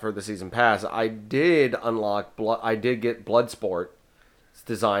I got for the season pass, I did unlock. I did get Bloodsport. It's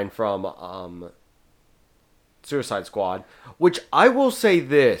designed from Suicide Squad, which I will say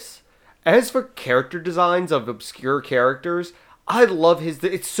this: as for character designs of obscure characters, I love his.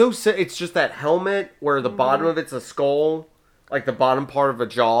 It's so. It's just that helmet where the bottom of it's a skull, like the bottom part of a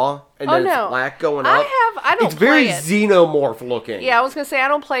jaw, and then it's black going up. I don't It's very play it. xenomorph looking. Yeah, I was gonna say I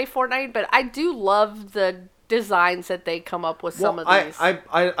don't play Fortnite, but I do love the designs that they come up with some of these.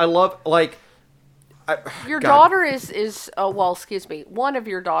 I love, like... Your daughter is well, excuse me. One of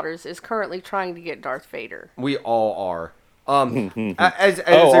your daughters is currently trying to get Darth Vader. We all are.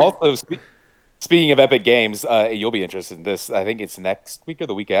 Speaking of Epic Games, you'll be interested in this. I think it's next week or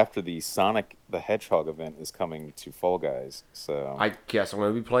the week after the Sonic the Hedgehog event is coming to Fall Guys. So I guess I'm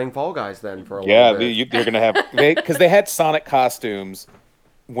going to be playing Fall Guys then for a little bit. Yeah, they're going to have... Because they had Sonic costumes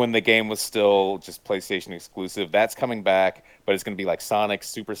when the game was still just PlayStation exclusive. That's coming back, but it's going to be like Sonic,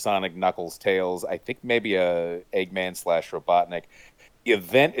 Supersonic, Knuckles, Tails. I think maybe a Eggman/Robotnik. The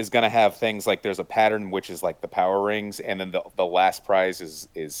event is going to have things like there's a pattern which is like the power rings, and then the last prize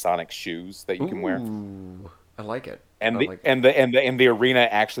is Sonic shoes that you can wear. I like it. And the arena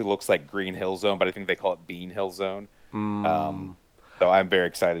actually looks like Green Hill Zone, but I think they call it Bean Hill Zone. So I'm very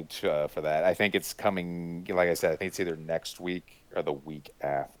excited for that. I think it's coming. Like I said, I think it's either next week or the week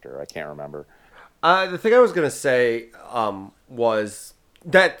after. I can't remember. The thing I was going to say was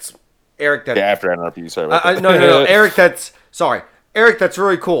that's Eric. That after I interrupt you, sorry about that. No, Eric. Eric, that's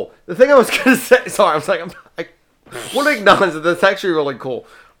really cool. The thing I was going to say, sorry, I was like, I want to acknowledge that that's actually really cool.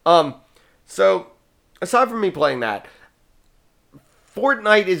 So, aside from me playing that,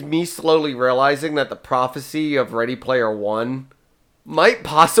 Fortnite is me slowly realizing that the prophecy of Ready Player One might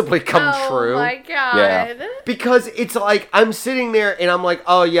possibly come true. Oh my god. Yeah. Because it's like, I'm sitting there and I'm like,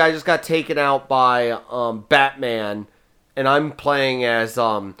 oh yeah, I just got taken out by Batman, and I'm playing as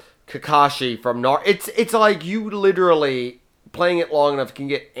Kakashi from It's like you literally... playing it long enough can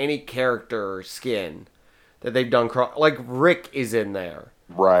get any character or skin that they've done. Like Rick is in there.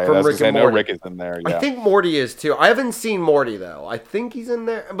 Right. I know Rick is in there. Yeah. I think Morty is too. I haven't seen Morty though. I think he's in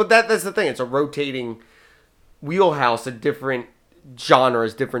there. But that's the thing. It's a rotating wheelhouse of different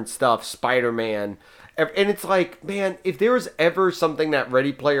genres, different stuff. Spider-Man. And it's like, man, if there was ever something that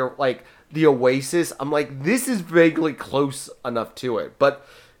Ready Player, like the Oasis, I'm like, this is vaguely close enough to it. But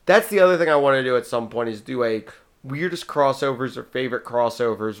that's the other thing I want to do at some point is do a weirdest crossovers or favorite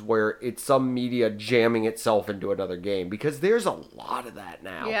crossovers where it's some media jamming itself into another game, because there's a lot of that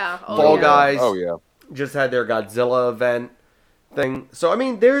now. Yeah. Fall Guys just had their Godzilla event thing. So I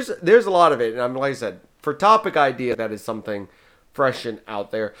mean there's a lot of it, and I'm like I said, for topic idea, that is something fresh and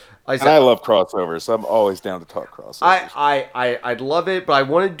out there. I love crossovers, so I'm always down to talk crossovers. I'd love it, but I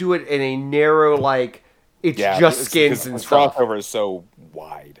want to do it in a narrow, like just skins and stuff. Crossover is so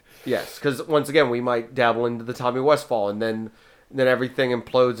wide. Yes, because once again, we might dabble into the Tommy Westfall, and then everything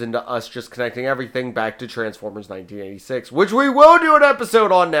implodes into us just connecting everything back to Transformers 1986, which we will do an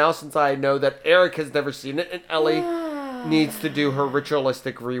episode on now, since I know that Eric has never seen it, and Ellie needs to do her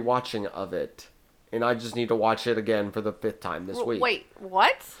ritualistic rewatching of it. And I just need to watch it again for the 5th time this week. Wait,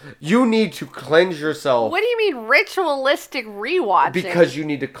 what? You need to cleanse yourself. What do you mean ritualistic rewatching? Because you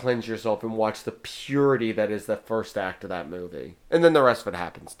need to cleanse yourself and watch the purity that is the first act of that movie. And then the rest of it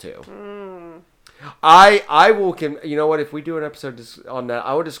happens too. I will, you know what, if we do an episode on that,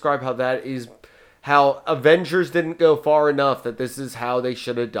 I will describe how that is, how Avengers didn't go far enough, that this is how they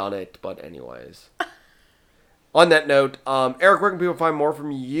should have done it. But anyways. On that note, Eric, where can people find more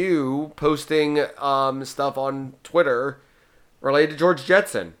from you posting stuff on Twitter related to George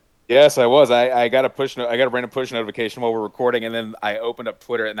Jetson? Yes, I was. I got a random push notification while we're recording, and then I opened up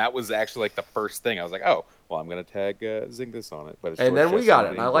Twitter, and that was actually like the first thing. I was like, oh, well, I'm going to tag Zingus on it. But and then we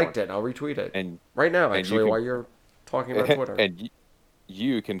got it. I liked it. I'll retweet it. And right now, actually, while you're talking about Twitter. And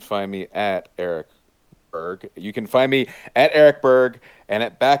you can find me at Eric Berg. You can find me at Eric Berg and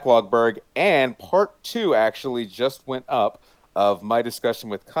at Backlogberg, and part 2 actually just went up of my discussion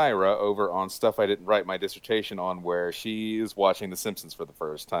with Kyra over on Stuff I Didn't Write My Dissertation on, where she is watching The Simpsons for the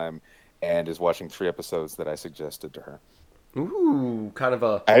first time and is watching 3 episodes that I suggested to her. Ooh, kind of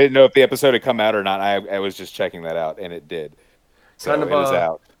a... I didn't know if the episode had come out or not. I was just checking that out, and it did. So kind of it was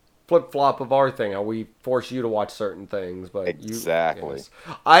out. Flip-flop of our thing, how we force you to watch certain things, but exactly. Yes.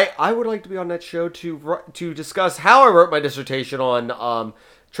 I would like to be on that show to discuss how I wrote my dissertation on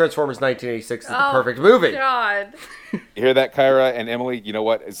Transformers 1986 is the perfect movie. God. You hear that, Kyra and Emily? You know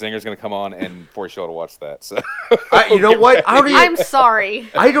what? Zinger's going to come on and force you all to watch that. So you know what? I'm sorry.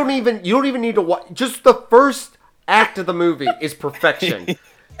 You don't even need to watch. Just the first act of the movie is perfection.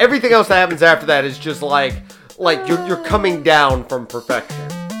 Everything else that happens after that is just like you're coming down from perfection.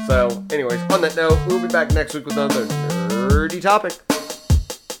 So, anyways, on that note, we'll be back next week with another nerdy topic.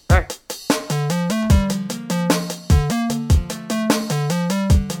 Bye.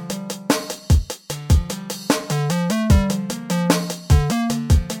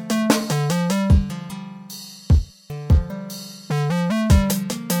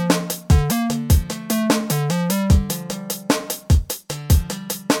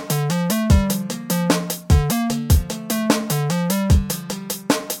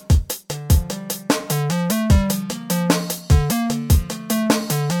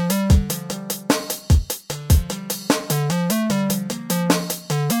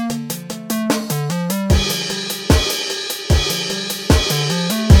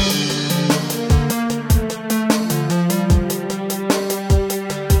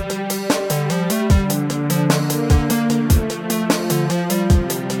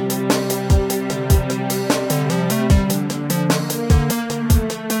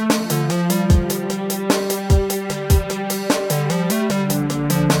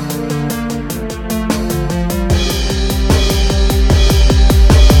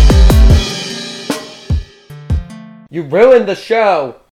 You ruined the show.